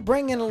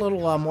bring in a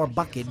little more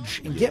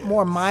buckage and get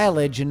more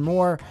mileage and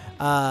more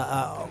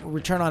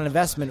return on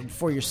investment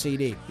for your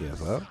CD.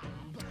 Yes,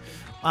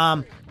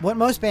 what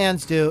most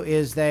bands do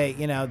is they're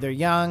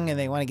young and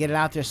they want to get it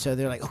out there, so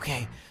they're like,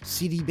 okay,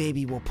 CD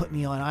Baby will put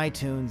me on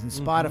iTunes and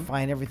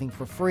Spotify and everything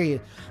for free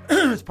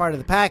as part of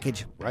the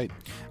package. Right.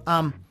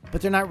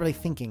 But they're not really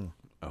thinking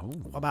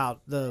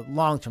about the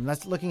long term.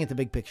 That's looking at the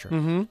big picture.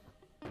 Mm-hmm.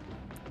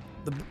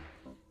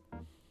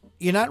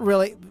 You're not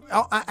really...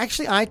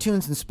 actually,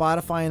 iTunes and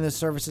Spotify and those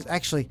services,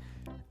 actually,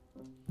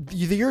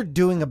 you're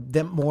doing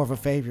them more of a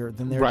favor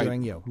than they're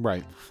doing you.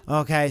 Right.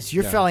 Okay, so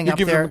you're filling up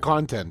their... You're giving them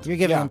content. You're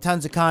giving them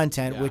tons of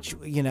content, which,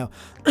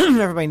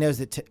 everybody knows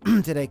that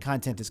today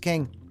content is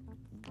king.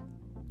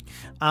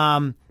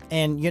 And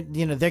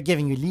they're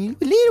giving you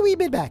a little wee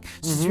bit back.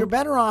 So you're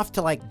better off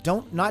to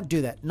don't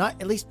do that.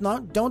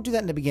 Don't do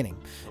that in the beginning.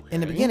 Okay.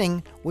 In the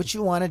beginning, what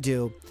you want to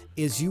do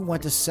is you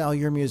want to sell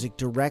your music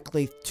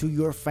directly to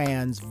your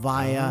fans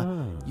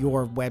via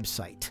your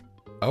website.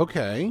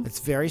 Okay. It's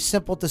very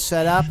simple to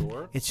set up.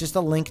 Sure. It's just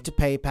a link to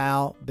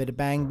PayPal. Bada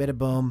bang, bada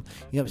boom.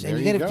 And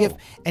you're gonna give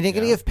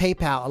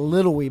PayPal a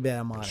little wee bit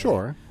of money.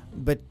 Sure.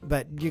 But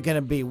you're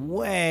gonna be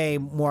way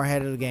more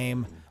ahead of the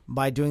game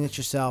by doing it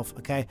yourself,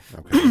 okay?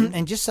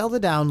 And just sell the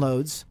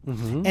downloads.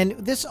 Mm-hmm. And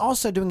this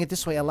also, doing it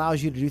this way,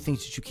 allows you to do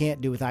things that you can't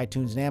do with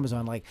iTunes and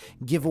Amazon, like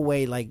give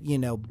away,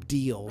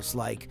 deals,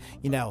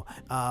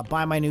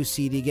 buy my new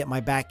CD, get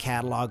my back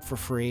catalog for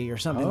free, or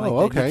something like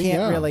that. Okay. You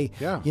can't really,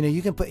 Yeah.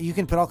 You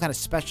can put all kind of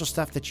special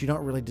stuff that you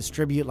don't really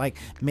distribute, like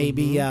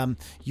maybe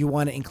you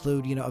want to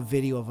include, a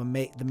video of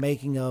the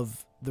making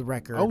of the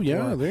record. Oh,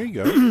 yeah, there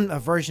you go. A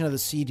version of the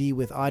CD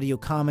with audio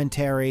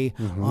commentary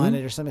on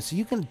it or something. So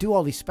you can do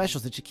all these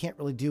specials that you can't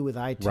really do with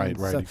iTunes. Right,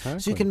 so, exactly.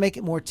 So you can make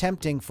it more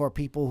tempting for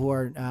people who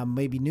are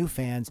maybe new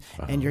fans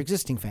and your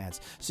existing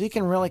fans. So you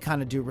can really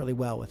kind of do really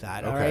well with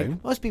that. All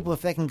right. Most people,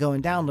 if they can go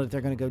and download it,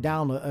 they're going to go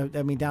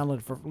download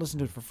it listen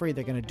to it for free.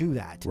 They're going to do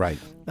that. Right.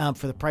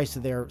 For the price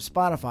of their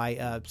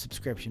Spotify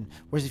subscription.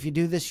 Whereas if you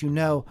do this, you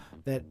know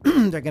that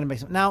they're going to make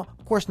some. Now,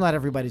 of course, not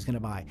everybody's going to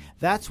buy.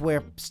 That's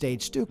where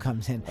Stage Stew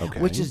comes in,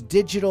 which is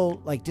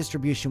digital like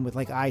distribution with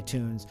like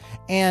iTunes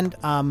and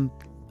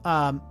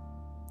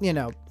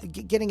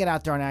getting it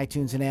out there on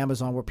iTunes and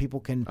Amazon where people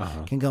can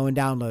go and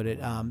download it.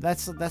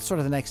 That's sort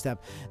of the next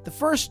step. The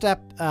first step,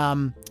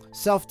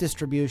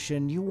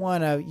 self-distribution.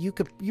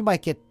 You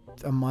might get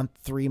a month,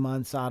 3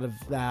 months out of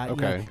that.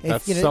 Okay,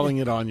 that's selling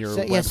it on your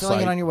website. Yeah,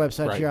 selling it on your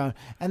website. Right. Your own.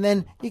 And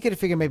then you could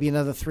figure maybe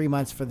another 3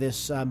 months for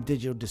this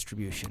digital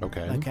distribution.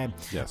 Okay.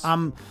 Yes.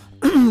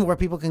 Where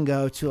people can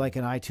go to like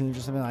an iTunes or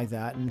something like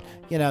that, and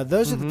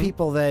those are the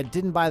people that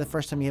didn't buy the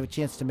first time. You have a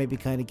chance to maybe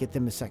kind of get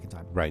them the second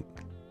time. Right.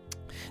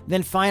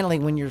 Then finally,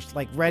 when you're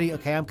like ready,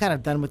 okay, I'm kind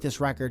of done with this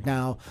record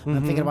now.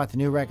 I'm thinking about the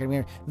new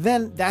record.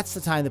 Then that's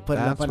the time to put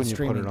it up on the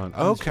streaming,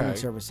 on streaming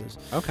services.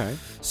 Okay.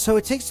 So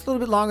it takes a little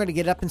bit longer to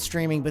get up in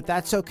streaming, but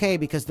that's okay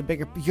because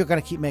you're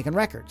going to keep making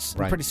records.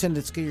 Right. And pretty soon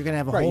you're going to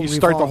have a whole. You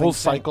start the whole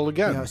cycle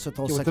again.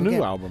 With the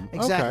new album.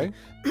 Exactly.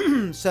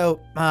 Okay. So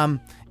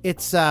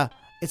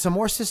it's a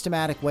more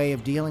systematic way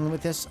of dealing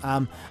with this.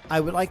 I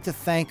would like to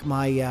thank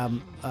my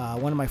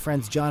one of my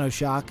friends, John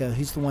Oshaka.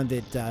 He's the one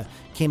that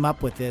came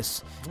up with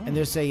this. And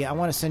there's I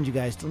want to send you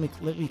guys.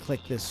 Let me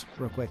click this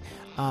real quick.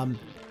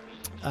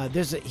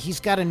 He's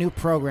got a new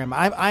program.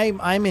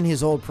 I'm in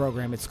his old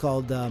program. It's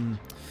called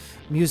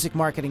Music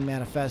Marketing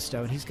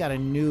Manifesto, and he's got a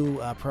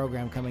new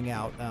program coming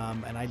out.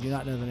 And I do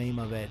not know the name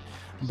of it.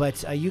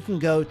 But you can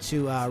go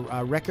to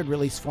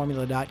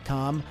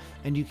recordreleaseformula.com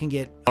and you can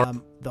get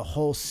the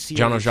whole series.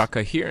 John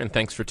Oshaka here, and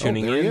thanks for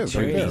tuning in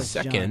to the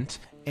second.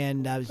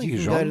 And you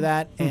can go to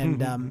that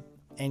and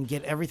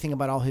get everything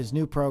about all his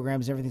new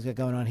programs, everything's got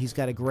going on. He's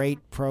got a great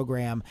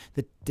program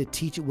that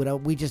teach it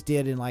what we just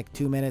did in like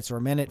 2 minutes or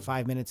a minute,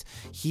 5 minutes.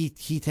 He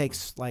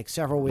takes like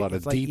several weeks. A lot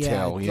of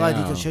detail. A lot of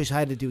detail. Shows you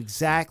how to do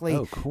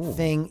exactly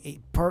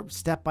thing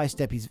step by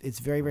step. It's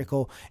very, very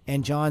cool.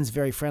 And John's a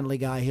very friendly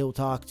guy. He'll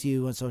talk to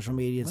you on social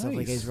media and stuff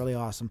like that. He's really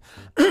awesome.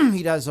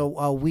 He does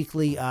a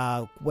weekly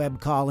web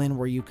call-in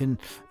where you can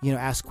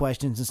ask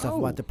questions and stuff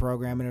about the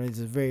program, and he's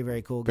a very,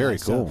 very cool guy. Very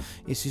cool. So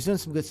he's doing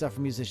some good stuff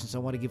for musicians, so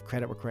I want to give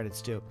credit where credit's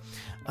due.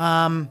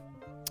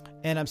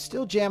 And I'm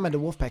still jamming to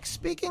Wolfpack.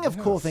 Speaking of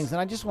cool things, and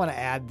I just want to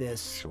add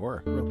this real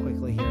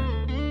quickly here.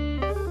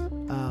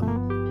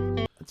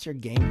 That's your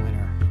game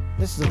winner.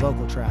 This is a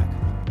vocal track.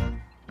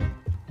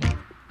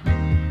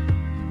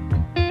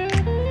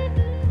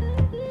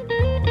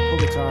 Cool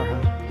guitar,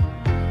 huh?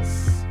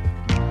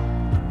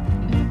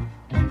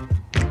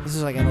 This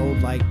is like an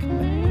old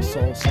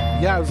soul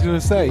song. Yeah, I was going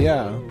to say,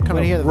 kind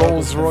of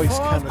Rolls Royce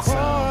kind of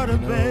sound.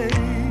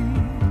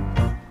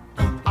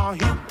 I'll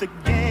hit the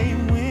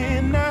game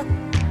winner.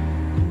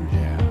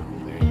 Yeah,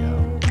 there you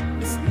go.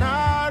 It's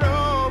not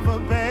over,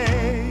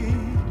 babe.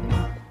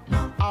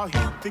 I'll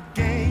hit the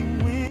game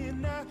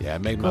winner. Yeah,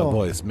 make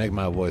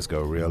my voice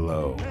go real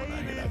low when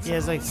I hear that song. Yeah,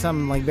 it's like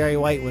something like Barry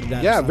White would have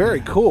done. Yeah,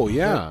 very cool.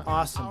 Yeah, very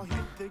awesome.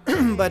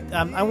 But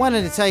I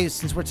wanted to tell you,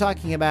 since we're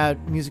talking about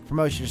music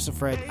promotion, so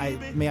Fred,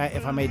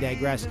 if I may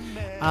digress.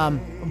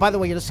 By the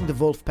way, you're listening to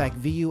Wolfpack,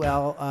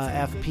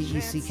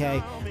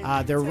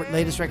 VULFPECK. Their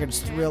latest record is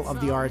Thrill of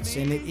the Arts,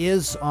 and it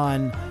is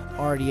on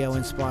RDO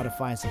and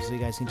Spotify and stuff, so you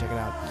guys can check it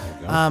out.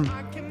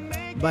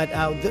 But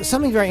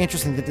something very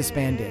interesting that this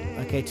band did,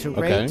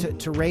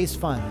 to raise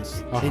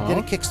funds, they did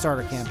a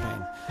Kickstarter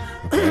campaign,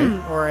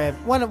 or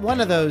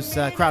one of those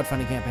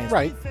crowdfunding campaigns.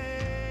 Right.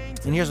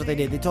 And here's what they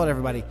did. They told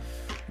everybody,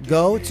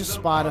 go to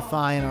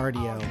Spotify and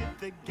RDO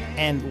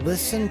and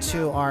listen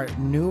to our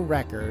new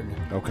record.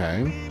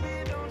 Okay.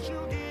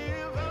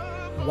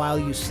 While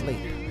you sleep.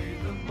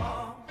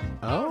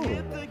 Oh.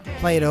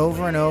 Play it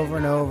over and over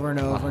and over and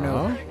over and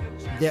over.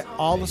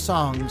 All the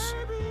songs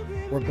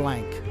were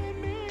blank.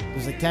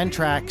 There's like 10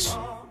 tracks.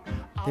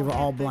 They were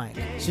all blank.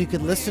 So you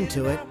could listen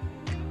to it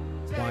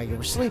while you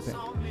were sleeping.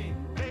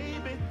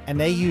 And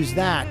they used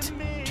that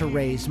to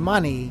raise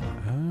money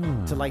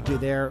to do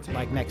their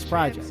next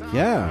project.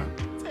 Yeah.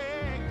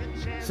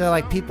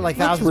 So people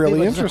thousands really of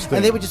people, interesting.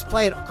 and they would just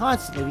play it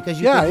constantly because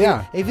you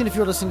could, even if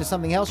you were listening to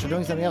something else or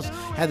doing something else,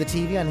 had the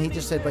TV on, and he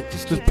just said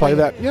just play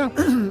that. Yeah.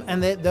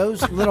 And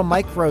those little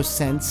micro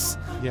cents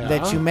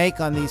that you make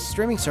on these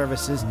streaming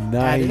services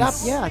added up.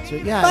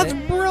 That's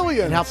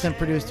brilliant. It helps them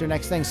produce their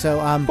next thing. So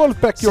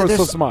Wolfpack, you're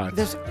so smart.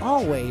 There's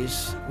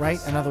always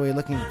another way of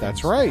looking at things.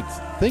 That's right.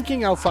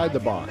 Thinking outside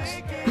the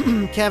box.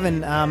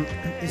 Kevin,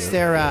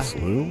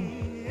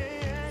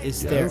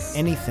 is there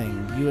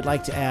anything you would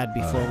like to add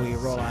before we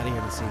roll out of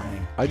here this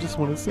evening? I just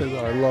want to say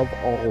that I love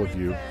all of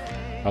you.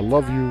 I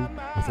love you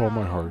with all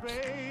my heart.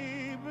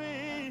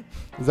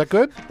 Is that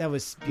good? That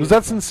was beautiful. Was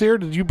that sincere?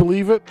 Did you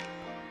believe it?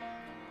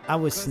 I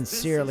was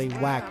sincerely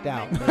whacked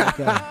out. But,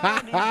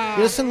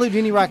 you listen to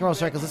Ludini Rock and Roll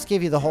Circus. Let's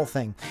give you the whole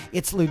thing.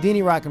 It's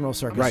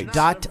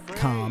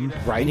LudiniRockandRollCircus.com.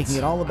 Right. And you can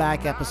get all the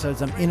back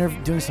episodes. I'm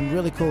doing some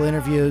really cool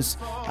interviews.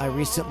 I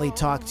recently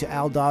talked to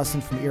Al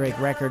Dawson from Earache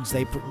Records.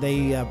 They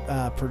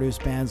produce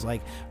bands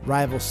like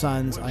Rival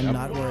Sons, I'm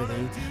Not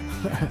Worthy,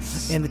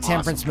 and the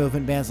Temperance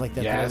Movement, bands like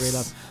that that I really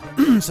love.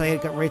 So I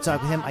got a great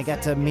talk with him. I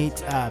got to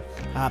meet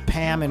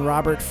Pam and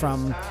Robert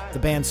from the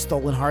band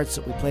Stolen Hearts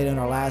that we played in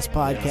our last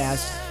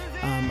podcast.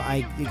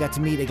 You got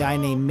to meet a guy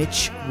named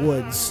Mitch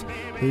Woods,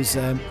 who's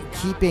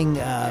keeping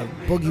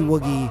Boogie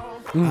Woogie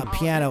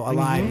piano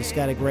alive. He's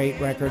got a great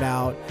record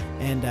out,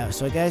 and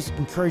so I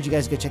encourage you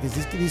guys to go check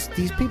this.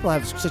 These people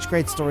have such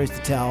great stories to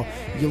tell.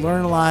 You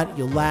learn a lot,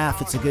 you'll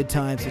laugh, it's a good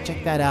time. So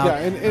check that out.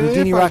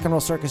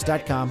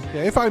 LudiniRockandRollCircus.com.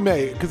 Yeah, if I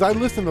may, because I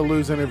listen to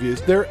Lou's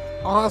interviews, they're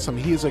awesome.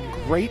 He is a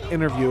great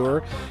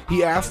interviewer.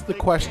 He asks the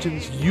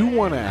questions you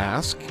want to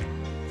ask.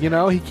 You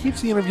know, he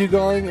keeps the interview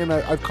going, and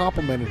I've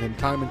complimented him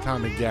time and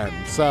time again.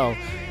 So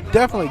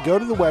definitely go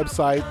to the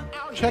website,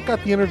 check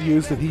out the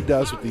interviews that he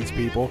does with these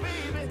people.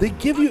 They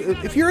give you,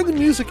 if you're in the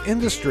music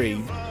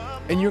industry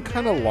and you're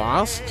kind of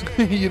lost,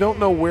 you don't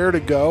know where to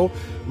go,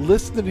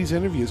 listen to these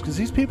interviews, because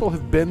these people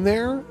have been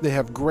there. They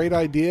have great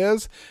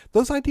ideas.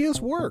 Those ideas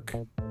work.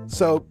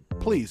 So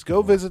please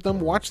go visit them,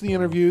 watch the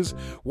interviews,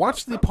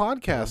 watch the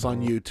podcasts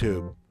on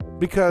YouTube,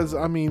 because,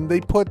 I mean,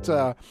 they put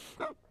a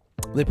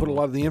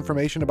lot of the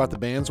information about the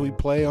bands we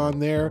play on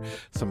there,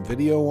 some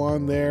video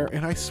on there,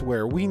 and I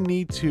swear we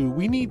need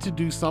to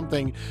do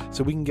something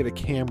so we can get a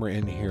camera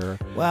in here.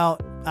 Well,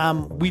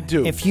 we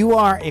do. If you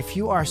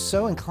are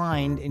so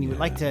inclined and you would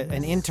like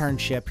an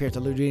internship here at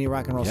the Ludini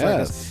Rock and Roll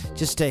Circus,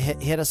 just to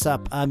hit us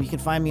up. You can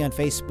find me on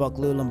Facebook,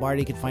 Lou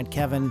Lombardi. You can find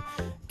Kevin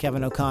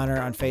O'Connor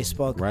on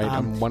Facebook. Right,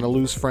 I'm one of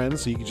Lou's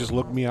friends, so you can just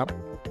look me up.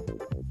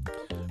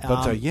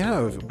 But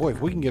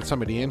if we can get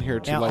somebody in here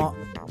to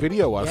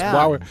video us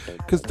while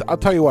because I'll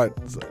tell you what,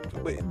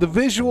 the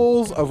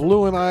visuals of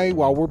Lou and I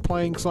while we're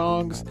playing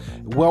songs,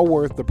 well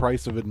worth the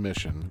price of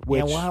admission,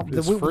 which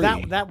is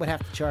free. That would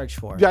have to charge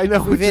for. Yeah, I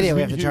know. We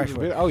have to charge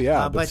for. Oh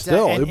yeah, but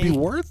still, it'd be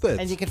worth it.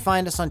 And you can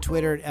find us on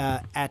Twitter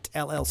at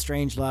LL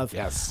Strangelove.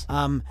 Yes.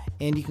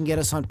 And you can get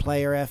us on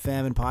Player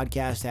FM and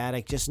Podcast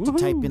Addict. Just to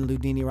type in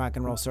Ludini Rock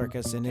and Roll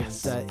Circus, and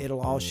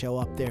it'll all show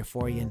up there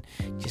for you, and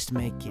just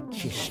make it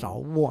just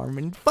all warm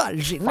and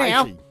fuzzy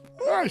now.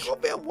 It's gonna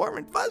be warm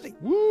and fuzzy.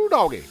 Woo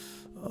doggy.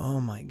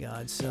 Oh my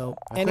God! So,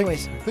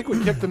 anyways, I think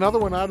we kicked another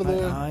one out of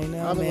the. I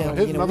know, man.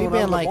 We've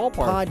been like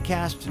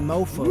podcast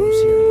mofos Woo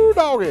here.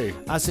 Doggy.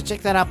 So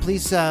check that out.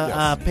 Please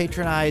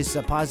patronize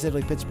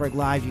Positively Pittsburgh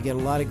Live. You get a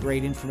lot of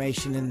great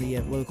information in the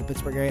local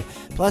Pittsburgh area.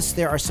 Plus,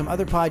 there are some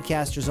other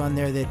podcasters on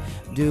there that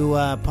do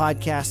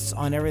podcasts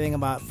on everything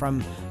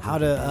from how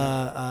to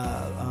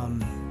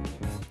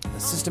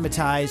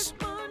systematize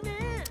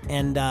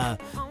and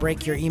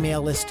break your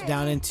email list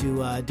down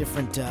into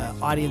different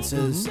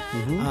audiences,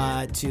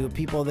 to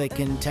people that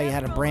can tell you how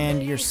to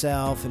brand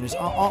yourself, and there's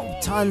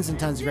tons and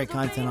tons of great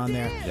content on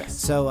there. Yes.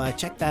 So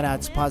check that out.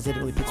 It's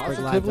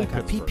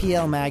PositivelyPittsburghLive.com,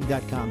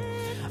 PPLMag.com.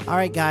 All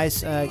right,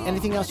 guys.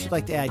 Anything else you'd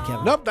like to add,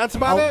 Kevin? Nope, that's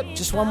about it.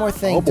 Just one more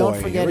thing. Don't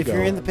forget, if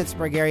you're in the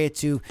Pittsburgh area,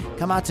 to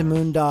come out to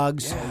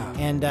Moondogs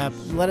and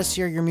let us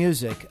hear your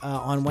music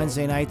on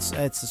Wednesday nights.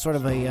 It's sort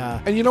of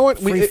a and you know what,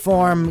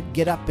 free-form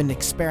get up and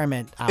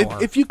experiment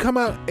hour. If you come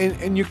out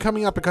and you're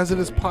coming out because of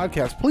this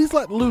podcast, please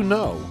let Lou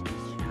know.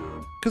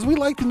 Because we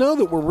like to know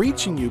that we're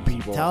reaching you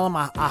people. Tell them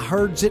I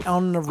heard it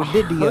on the radio.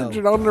 I heard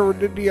it on the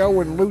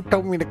radio, and Lou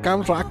told me to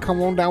come, so I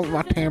come on down with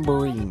my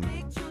tambourine.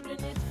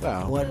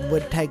 Well,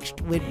 would take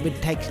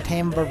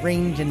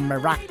tambourines and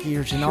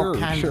maracas and all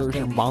kinds of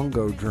things.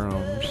 Bongo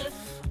drums.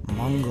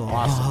 Mongo.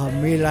 Awesome. Oh,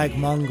 me like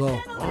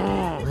Mongo.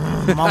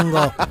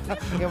 Mongo.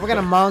 Yeah, we're going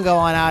to Mongo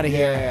on out of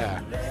here.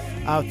 Yeah.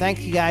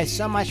 Thank you guys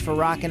so much for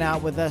rocking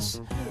out with us.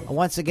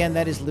 Once again,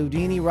 that is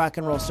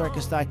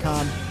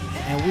LudiniRockandRollCircus.com,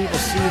 and we will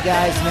see you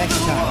guys next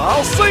time.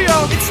 I'll see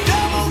ya. It's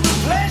double the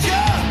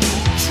pleasure,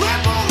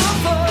 triple the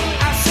fun.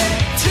 I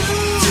said two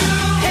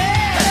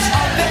heads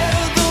are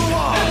better than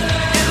one,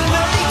 and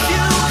make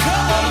you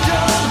come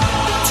down.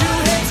 Two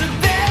heads are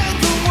better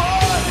than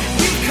one.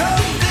 We've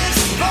come this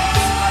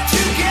far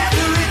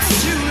together.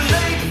 It's too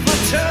late for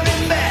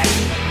turning back,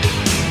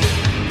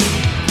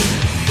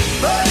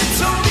 but it's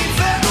only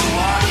fair to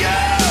warn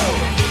you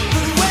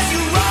that when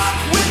you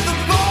rock with the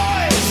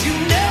boys, you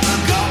never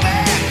go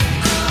back.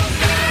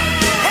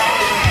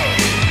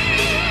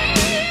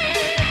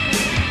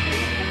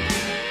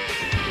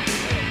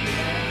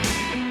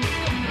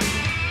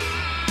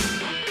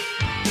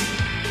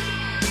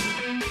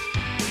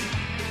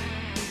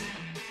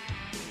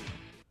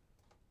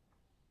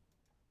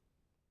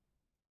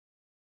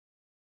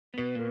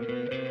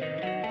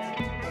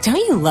 Don't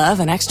you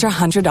love an extra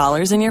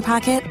 $100 in your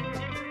pocket?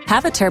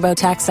 Have a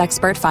TurboTax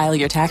expert file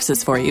your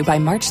taxes for you by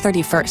March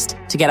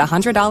 31st to get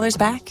 $100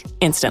 back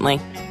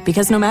instantly.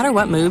 Because no matter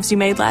what moves you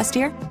made last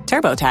year,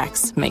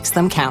 TurboTax makes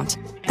them count.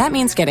 That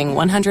means getting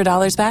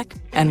 $100 back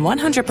and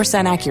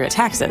 100% accurate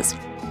taxes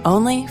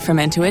only from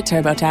Intuit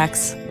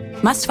TurboTax.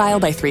 Must file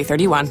by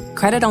 3/31.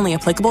 Credit only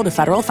applicable to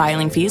federal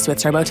filing fees with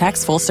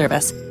TurboTax full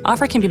service.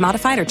 Offer can be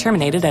modified or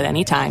terminated at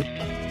any time.